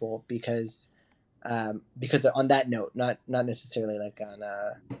with people because on that note, not necessarily like on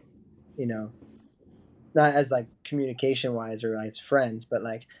you know not as like communication wise or as friends, but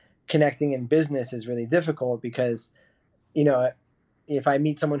like connecting in business is really difficult because you know if I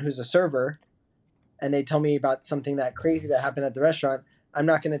meet someone who's a server and they tell me about something that crazy that happened at the restaurant, I'm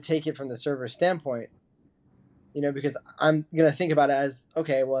not going to take it from the server's standpoint, because I'm going to think about it as,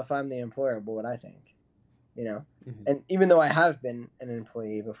 okay, well, if I'm the employer, what would I think? Mhm. And even though I have been an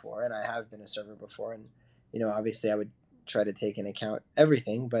employee before and I have been a server before, and obviously I would try to take into account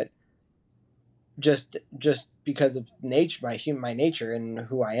everything, but just because of my nature and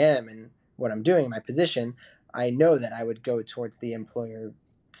who I am and what I'm doing, my position, I know that I would go towards the employer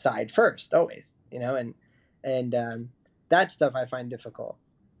side first, always, and that stuff I find difficult,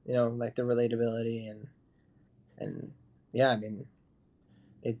 like the relatability and yeah, I mean,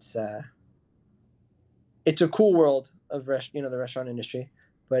 it's it's a cool world of the restaurant industry,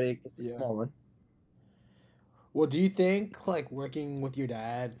 but it's a Yeah. small one. Well, do you think like working with your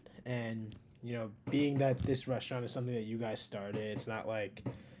dad and being that this restaurant is something that you guys started, it's not like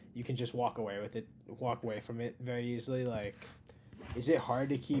you can just walk away from it very easily. Like, is it hard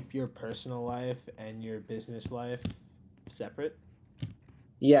to keep your personal life and your business life separate,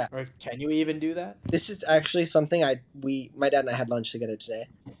 Yeah, or can you even do that? this is actually something my dad and I had lunch together today.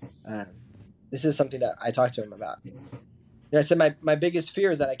 Um, this is something that I talked to him about. I said my biggest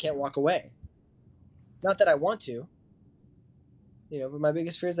fear is that I can't walk away. Not that I want to, but my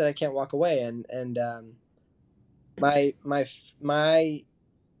biggest fear is that I can't walk away. And my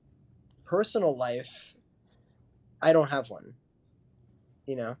personal life, I don't have one.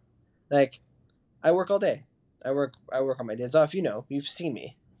 You know, like I work all day. I work on my days off. You've seen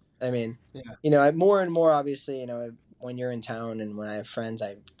me. I mean, Yeah. more and more obviously. When you're in town and when I have friends,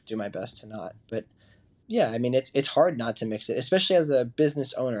 I do my best to not. But yeah, I mean, it's hard not to mix it, especially as a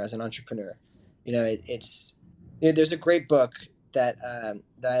business owner, as an entrepreneur. It's there's a great book that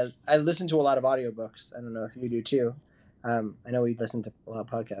I listen to a lot of audiobooks. I don't know if you do too. I know we listen to a lot of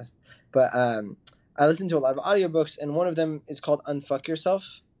podcasts, but I listen to a lot of audiobooks, and one of them is called "Unfuck Yourself."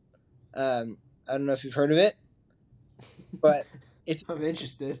 I don't know if you've heard of it. but it's I'm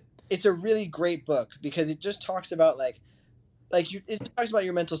interested. it's a really great book because it just talks about it talks about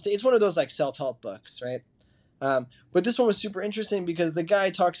your mental state. It's one of those like self-help books, right? But this one was super interesting because the guy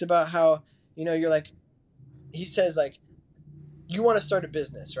talks about how, you're like, he says like, you want to start a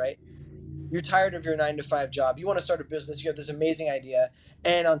business, right? You're tired of your 9 to 5 job. You want to start a business. You have this amazing idea,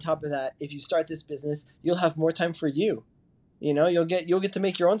 and on top of that, if you start this business, you'll have more time for you. You'll get to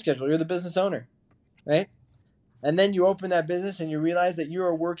make your own schedule. You're the business owner, right? And then you open that business and you realize that you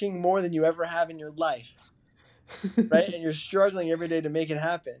are working more than you ever have in your life, right? And you're struggling every day to make it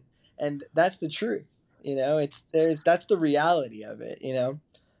happen. And that's the truth. That's the reality of it,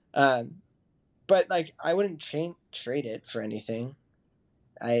 Um, but like I wouldn't trade it for anything.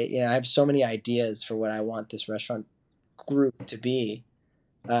 I have so many ideas for what I want this restaurant group to be.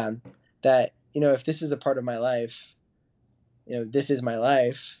 That if this is a part of my life, this is my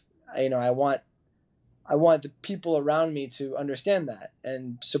life. I want the people around me to understand that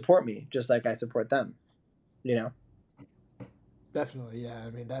and support me, just like I support them. You know. Definitely, yeah.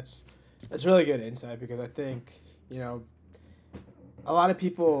 I mean, that's really good insight because I think a lot of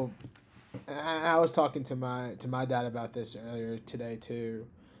people. I was talking to my dad about this earlier today too.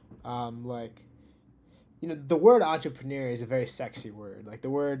 Like the word entrepreneur is a very sexy word. Like the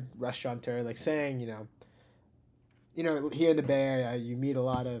word restaurateur, like saying here in the Bay Area, you meet a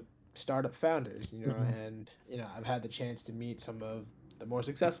lot of startup founders. Mm-hmm. And I've had the chance to meet some of the more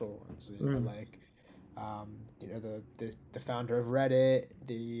successful ones. Mm-hmm. Like the founder of Reddit,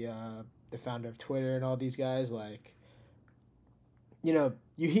 the founder of Twitter, and all these guys. Like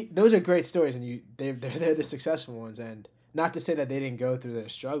those are great stories, and they're the successful ones. And not to say that they didn't go through their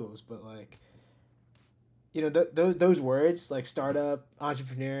struggles, but like those words like startup,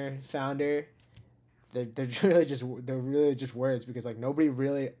 entrepreneur, founder, they're really just words because like nobody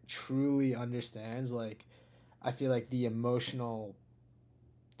really truly understands like I feel like the emotional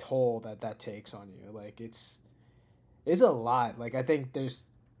toll that takes on you. Like it's a lot. Like I think there's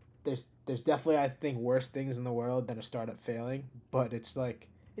definitely I think worse things in the world than a startup failing, but it's like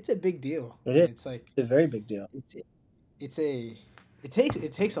it's a big deal, It and is. it's like It's a very big deal. it's a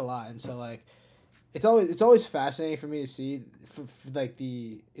it takes a lot, and so like it's always fascinating for me to see for like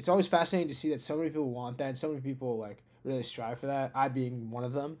it's always fascinating to see that so many people want that and so many people like really strive for that, I being one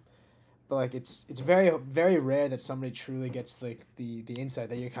of them. But like it's very very rare that somebody truly gets like the insight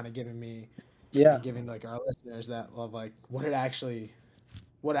that you're kind of giving me Yeah. and giving like our listeners that love like what actually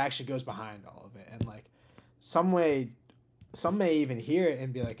goes behind all of it, and like some way some may even hear it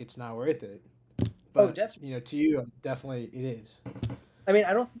and be like it's not worth it, Oh, but definitely. to you definitely it is. I mean,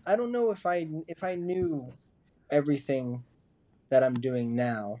 I don't know if I knew everything that I'm doing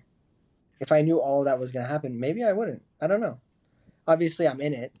now. If I knew all that was going to happen, maybe I wouldn't. I don't know. Obviously, I'm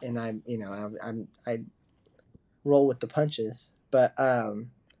in it, and I roll with the punches. But yeah,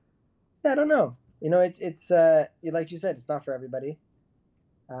 I don't know. Like you said, it's not for everybody.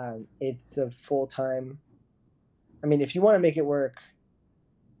 It's a full time. I mean, if you want to make it work,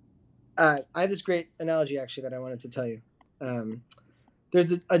 I have this great analogy actually that I wanted to tell you. Um,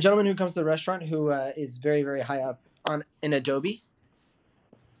 there's a gentleman who comes to the restaurant who is very very high up on in Adobe.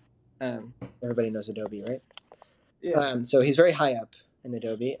 Everybody knows Adobe, right? Yeah. So he's very high up in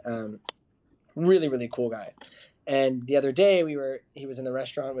Adobe. Really really cool guy. And the other day he was in the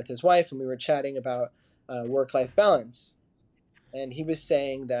restaurant with his wife and we were chatting about work life balance. And he was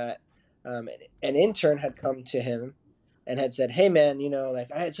saying that an intern had come to him and had said, "Hey man,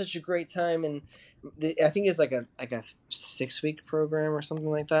 like I had such a great time, and I think it's like a 6 week program or something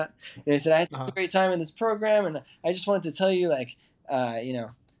like that." And he said, "I had such Uh-huh. a great time in this program, and I just wanted to tell you, like,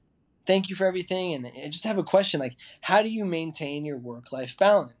 thank you for everything, and I just have a question, like, how do you maintain your work life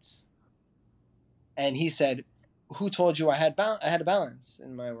balance?" And he said, "Who told you I had a balance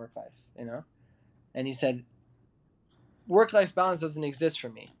in my work life?" And he said, "Work life balance doesn't exist for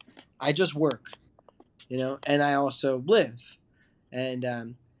me. I just work, and I also live."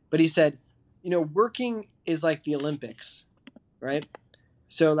 And but he said, working is like the Olympics, right?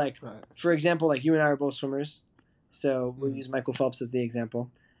 So like, Right. for example, like you and I are both swimmers, so we'll Mm. use Michael Phelps as the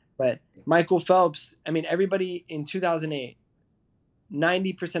example. But Michael Phelps, I mean, everybody in 2008,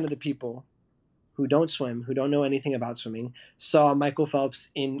 90% of the people who don't swim, who don't know anything about swimming, saw Michael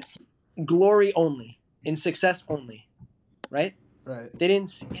Phelps in glory only, in success only, right? Right. They didn't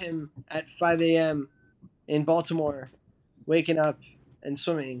see him at 5 a.m. in Baltimore waking up and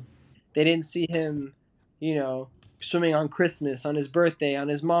swimming. They didn't see him, you know, swimming on Christmas, on his birthday, on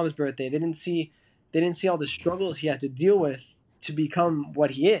his mom's birthday. They didn't see all the struggles he had to deal with to become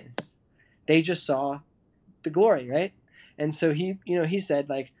what he is. They just saw the glory, right? And so he said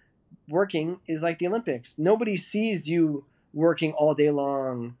like working is like the Olympics. Nobody sees you working all day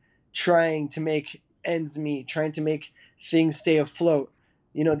long, trying to make ends meet, trying to make things stay afloat.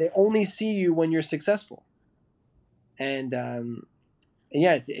 You know, they only see you when you're successful. And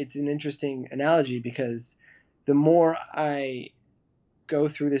yeah, it's an interesting analogy because the more I go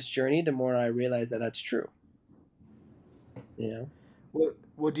through this journey, the more I realize that that's true. You know.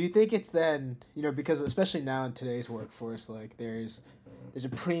 Well, do you think it's then, because especially now in today's workforce, like there's a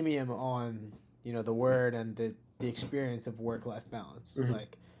premium on, the word and the experience of work life balance. Mm-hmm.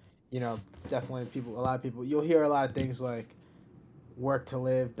 Like, you know, definitely a lot of people, you'll hear a lot of things like work to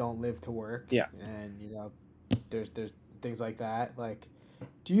live, don't live to work. Yeah. And, there's things like that. Like,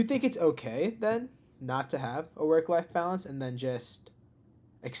 do you think it's okay then not to have a work life balance and then just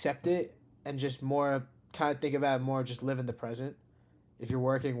accept it and just more kind of think about it more, just live in the present? If you're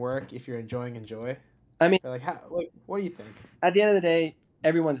working, work. If you're enjoying, enjoy. I mean, Or like how? Like, what do you think? at the end of the day,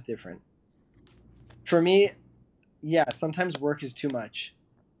 everyone's different. For me, yeah, sometimes work is too much,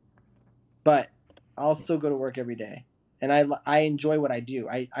 but I'll still go to work every day, and I enjoy what I do.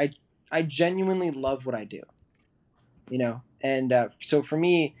 I genuinely love what I do. You know, and so for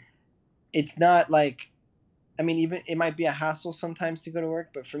me, it's not like, I mean, even it might be a hassle sometimes to go to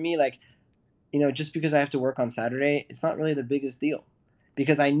work, but for me, like, just because I have to work on Saturday, it's not really the biggest deal,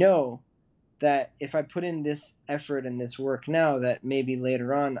 because I know that if I put in this effort and this work now, that maybe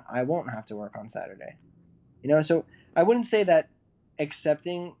later on I won't have to work on Saturday. So I wouldn't say that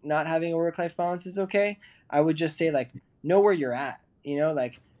accepting not having a work life balance is okay. I would just say, like, know where you're at.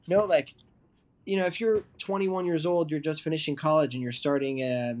 Like, if you're 21 years old, you're just finishing college and you're starting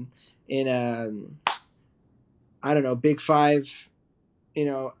in I don't know, Big Five,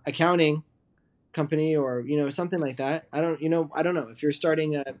 accounting company, or something like that. I don't know if you're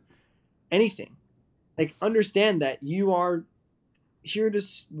starting anything. Like, understand that you are here to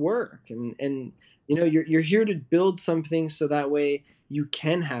work, and you're here to build something, so that way you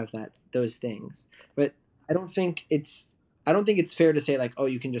can have those things. But I don't think it's fair to say, like, oh,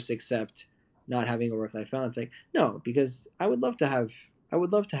 you can just accept not having a work life balance. Like, no, because I would love to have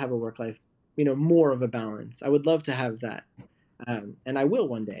a work life, more of a balance. I would love to have that, and I will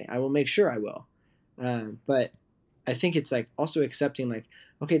one day. I will make sure I will. But I think it's like also accepting, like,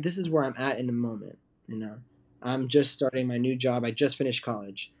 okay, this is where I'm at in the moment. You know, I'm just starting my new job. I just finished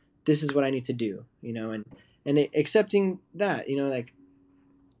college. This is what I need to do. Accepting that. Like,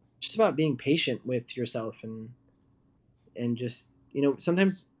 just about being patient with yourself, and just,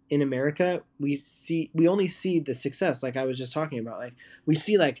 sometimes in America we only see the success, like I was just talking about. Like, we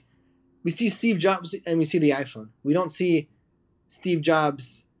see Steve Jobs and we see the iPhone. We don't see Steve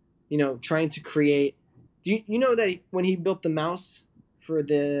Jobs, trying to create. Do you know that when he built the mouse for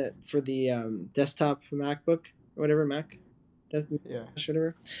the desktop MacBook or whatever Mac, Yeah.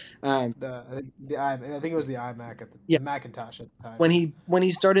 whatever, I think it was the iMac yeah, the Macintosh at the time. when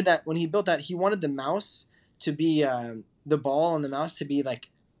he started that, when he built that, he wanted the mouse to be, the ball on the mouse to be like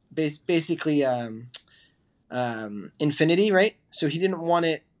basically, infinity, right? So he didn't want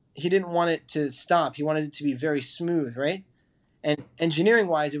it to stop. He wanted it to be very smooth, right? And engineering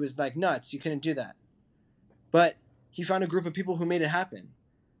wise, it was like nuts. You couldn't do that. But he found a group of people who made it happen.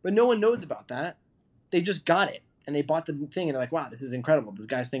 But no one knows about that. They just got it and they bought the thing, and they're like, wow, this is incredible. This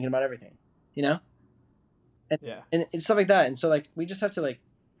guy's thinking about everything, you know? And, Yeah. and stuff like that. And so, like, we just have to, like,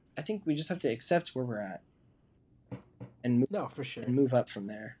 I think we just have to accept where we're at and No, for sure. move up from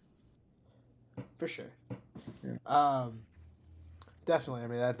there. For sure. Yeah. Definitely. I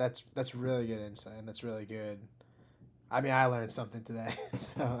mean, that's really good insight, and that's really good. I mean, I learned something today,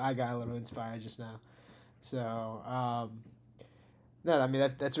 so I got a little inspired just now. So, no, I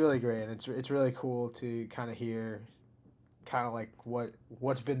mean that's really great, and it's really cool to kind of hear, kind of like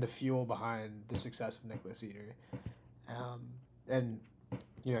what's been the fuel behind the success of Nicolas Eatery, and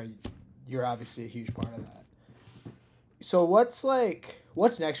you know, you're obviously a huge part of that. So what's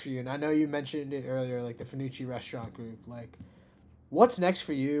next for you? And I know you mentioned it earlier, like the Fanucci restaurant group. Like, what's next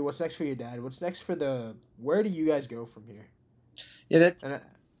for you? What's next for your dad? What's next for where do you guys go from here? Yeah. And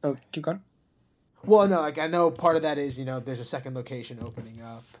Oh, keep going. well, no, like I know part of that is there's a second location opening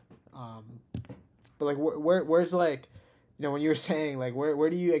up, um, but like where's like, when you were saying like where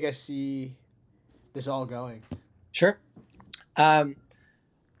do you I guess see this all going? Sure. Um,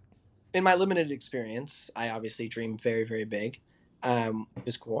 in my limited experience, I obviously dream very, very big, which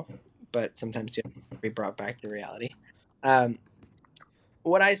is cool, but sometimes you have to be brought back to reality. Um,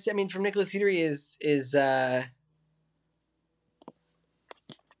 what I see, I mean, from Nicolas Eatery is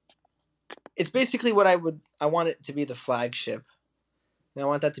it's basically what I want it to be, the flagship, and I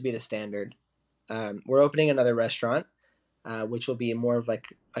want that to be the standard. We're opening another restaurant. which will be more of like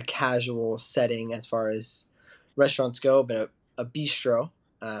a casual setting as far as restaurants go, but a bistro,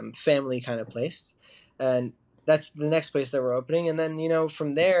 family kind of place. And that's the next place that we're opening. And then,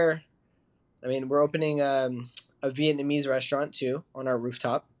 from there, I mean, we're opening a Vietnamese restaurant too on our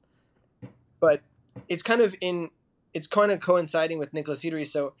rooftop. But it's kind of coinciding with Nicolas Eatery,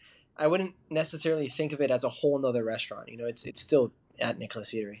 so I wouldn't necessarily think of it as a whole nother restaurant. It's still at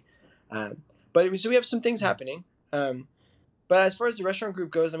Nicolas Eatery. But so we have some things happening. But as far as the restaurant group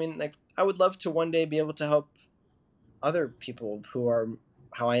goes, I mean, like, I would love to one day be able to help other people who are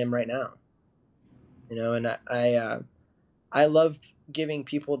how I am right now. And I love giving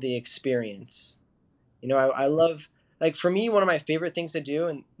people the experience. I love, like, for me, one of my favorite things to do,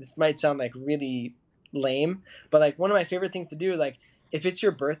 and this might sound like really lame, but like one of my favorite things to do, like, if it's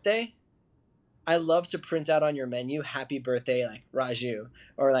your birthday, I love to print out on your menu "Happy Birthday," like Raju,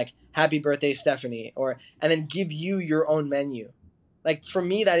 or like "Happy Birthday, Stephanie," and then give you your own menu. Like, for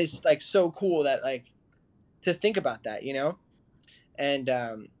me, that is like so cool, that like, to think about that, and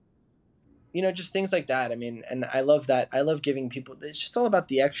just things like that. I mean, and I love that. I love giving people. It's just all about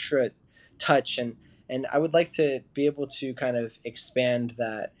the extra touch, and I would like to be able to kind of expand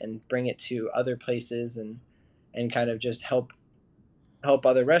that and bring it to other places, and kind of just help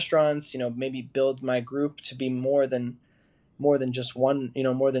other restaurants. Maybe build my group to be more than just one.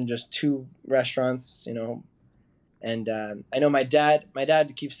 More than just two restaurants. And I know my dad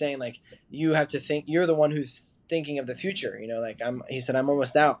keeps saying, like, you have to think, you're the one who's thinking of the future. Like, he said, I'm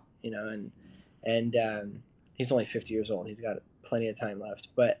almost out. And he's only 50 years old. He's got plenty of time left.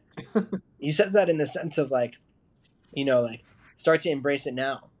 But he says that in the sense of, like, like, start to embrace it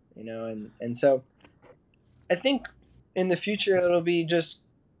now. And so I think in the future it'll be just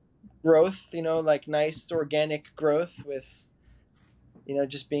growth. Like, nice organic growth with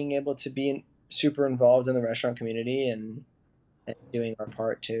just being able to be super involved in the restaurant community, and doing our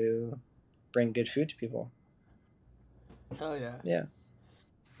part to bring good food to people. Hell yeah. Yeah.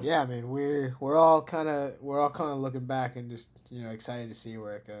 Yeah, I mean, we're all kind of looking back and just excited to see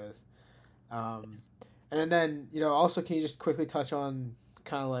where it goes. Um, and then also, can you just quickly touch on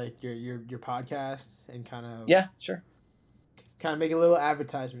kind of like your podcast and Yeah, sure. kind of make a little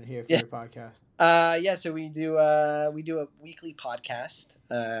advertisement here for Yeah. your podcast? Yeah, so we do a weekly podcast,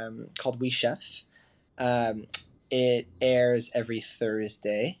 called We Chef. Um, it airs every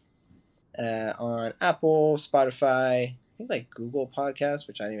Thursday, on Apple, Spotify, I think, like, Google Podcasts,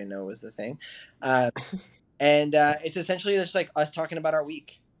 which I didn't even know was the thing. Uh, and it's essentially just like us talking about our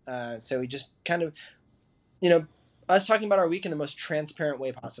week. So we just kind of, you know, us talking about our week in the most transparent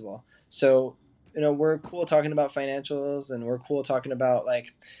way possible. So, we're cool talking about financials, and we're cool talking about,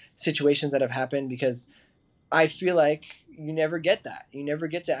 like, situations that have happened, because I feel like you never get that. You never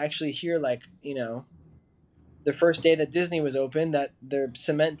get to actually hear, like, the first day that Disney was open, that their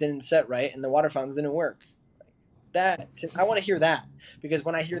cement didn't set right and the water fountains didn't work. That I want to hear that, because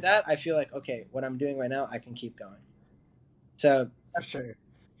when I hear that, I feel like, okay, what I'm doing right now, I can keep going. So For sure.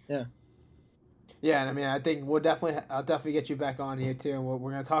 yeah, Yeah, and I mean, I'll definitely get you back on here too, and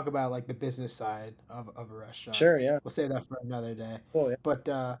we're gonna talk about like the business side of a restaurant. sure, yeah, We'll save that for another day. cool, But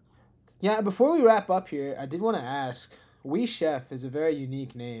yeah, before we wrap up here, I did want to ask. We Chef is a very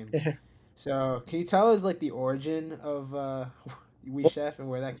unique name. yeah. So can you tell us like the origin of We Chef and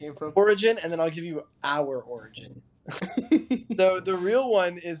where that came from? Origin, and then I'll give you our origin. So the real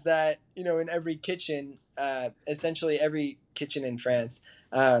one is that, in every kitchen, essentially every kitchen in France,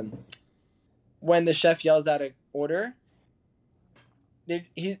 when the chef yells out an order,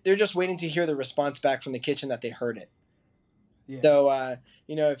 they're just waiting to hear the response back from the kitchen that they heard it. Yeah. So,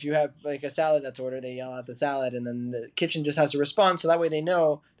 if you have like a salad that's ordered, they yell out the salad, and then the kitchen just has to respond. So that way they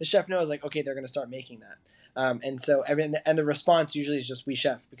know, the chef knows, like, okay, they're going to start making that. And so and the response usually is just "We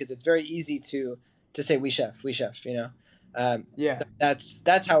Chef," because it's very easy to say "We Chef, we Chef." Yeah.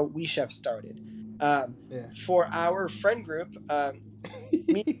 That's how We Chef started. Yeah. For our friend group,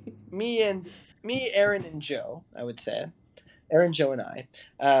 me, Aaron, and Joe, I would say, Aaron, Joe, and I,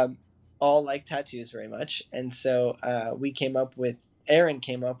 all like tattoos very much, and so Aaron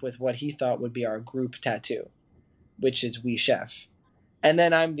came up with what he thought would be our group tattoo, which is "We Chef," and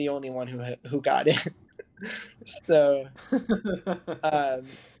then I'm the only one who got it. So,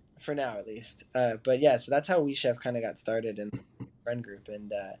 for now at least, but yeah, so that's how We Chef kind of got started in the friend group,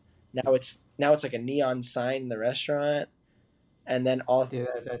 and now it's like a neon sign in the restaurant, and then all Dude,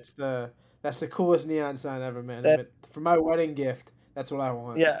 that's the coolest neon sign ever, man. I that, mean, for my wedding gift, that's what I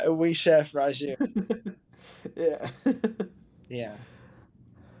want. yeah, We Chef Raju. Yeah. Yeah.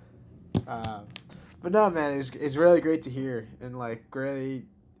 um, but no, man, it's really great to hear and like really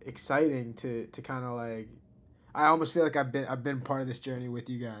exciting to kind of like. I almost feel like I've been part of this journey with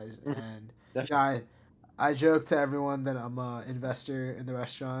you guys, Mhm. and you know, Definitely. I joke to everyone that I'm an investor in the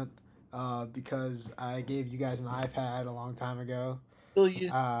restaurant, because I gave you guys an iPad a long time ago. Still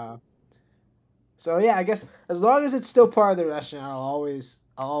use. Uh, so yeah, I guess as long as it's still part of the restaurant, I'll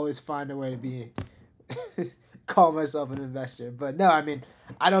always find a way to be call myself an investor. But no, I mean,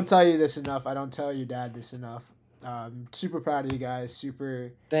 I don't tell you this enough. I don't tell your dad this enough. Super proud of you guys.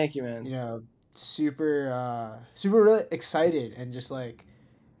 Super, Thank you, man. you know, super really excited and just like,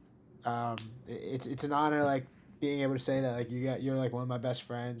 it's an honor like being able to say that like you're like one of my best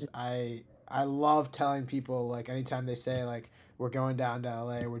friends. I love telling people like anytime they say like we're going down to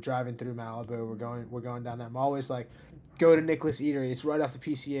LA, we're driving through Malibu, we're going down there. I'm always like, go to Nicolas Eatery. It's right off the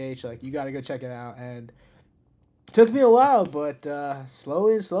PCH. Like you got to go check it out. And it took me a while, but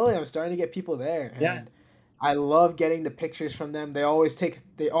slowly and slowly, I'm starting to get people there, Yeah. and I love getting the pictures from them. They always take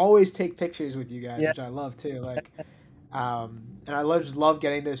pictures with you guys, Yeah. which I love too. Like, and I just love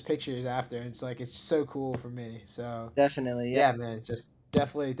getting those pictures after. It's like it's so cool for me. So Definitely. Yeah. yeah, man, just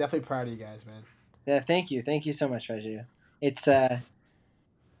definitely proud of you guys, man. Yeah. Thank you. Thank you so much, Raju. It's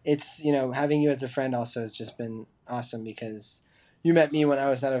having you as a friend also has just been awesome because you met me when I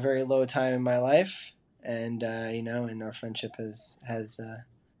was at a very low time in my life, and and our friendship has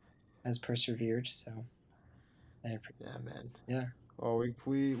persevered. So I appreciate. Yeah, man. Yeah. Well,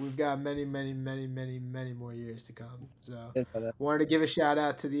 we've got many more years to come. So, Good brother. wanted to give a shout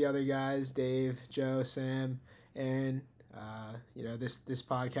out to the other guys, Dave, Joe, Sam, Aaron. This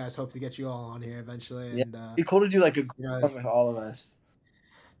podcast. Hope to get you all on here eventually, Yeah. and It'd be cool to do like a group you know, one with all of us.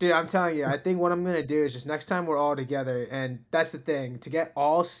 dude, I'm telling you, I think what I'm gonna do is just next time we're all together, and that's the thing, to get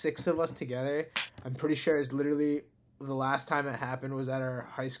all six of us together. I'm pretty sure it's literally the last time it happened was at our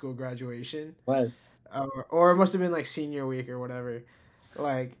high school graduation, Was. or it must have been like senior week or whatever.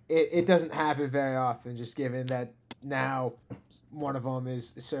 Like it doesn't happen very often, just given that now one of them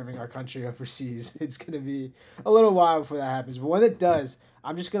is serving our country overseas. It's gonna be a little while before that happens, but when it does,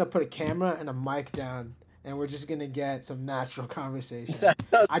 I'm just gonna put a camera and a mic down, and we're just gonna get some natural conversation.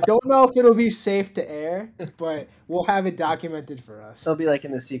 I don't know if it'll be safe to air, but we'll have it documented for us. They'll be like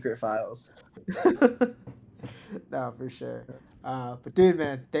in the secret files. No, for sure. But dude,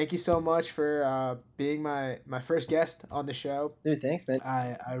 man, thank you so much for being my first guest on the show. Dude, thanks, man.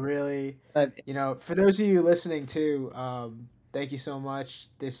 I really, I've, for those of you listening too, thank you so much.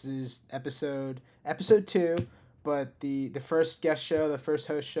 This is episode 2, but the first guest show, the first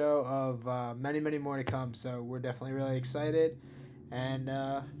host show of many more to come. So we're definitely really excited, and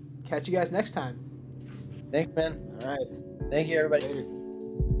catch you guys next time. Thanks, man. All right, Thank you, everybody. later.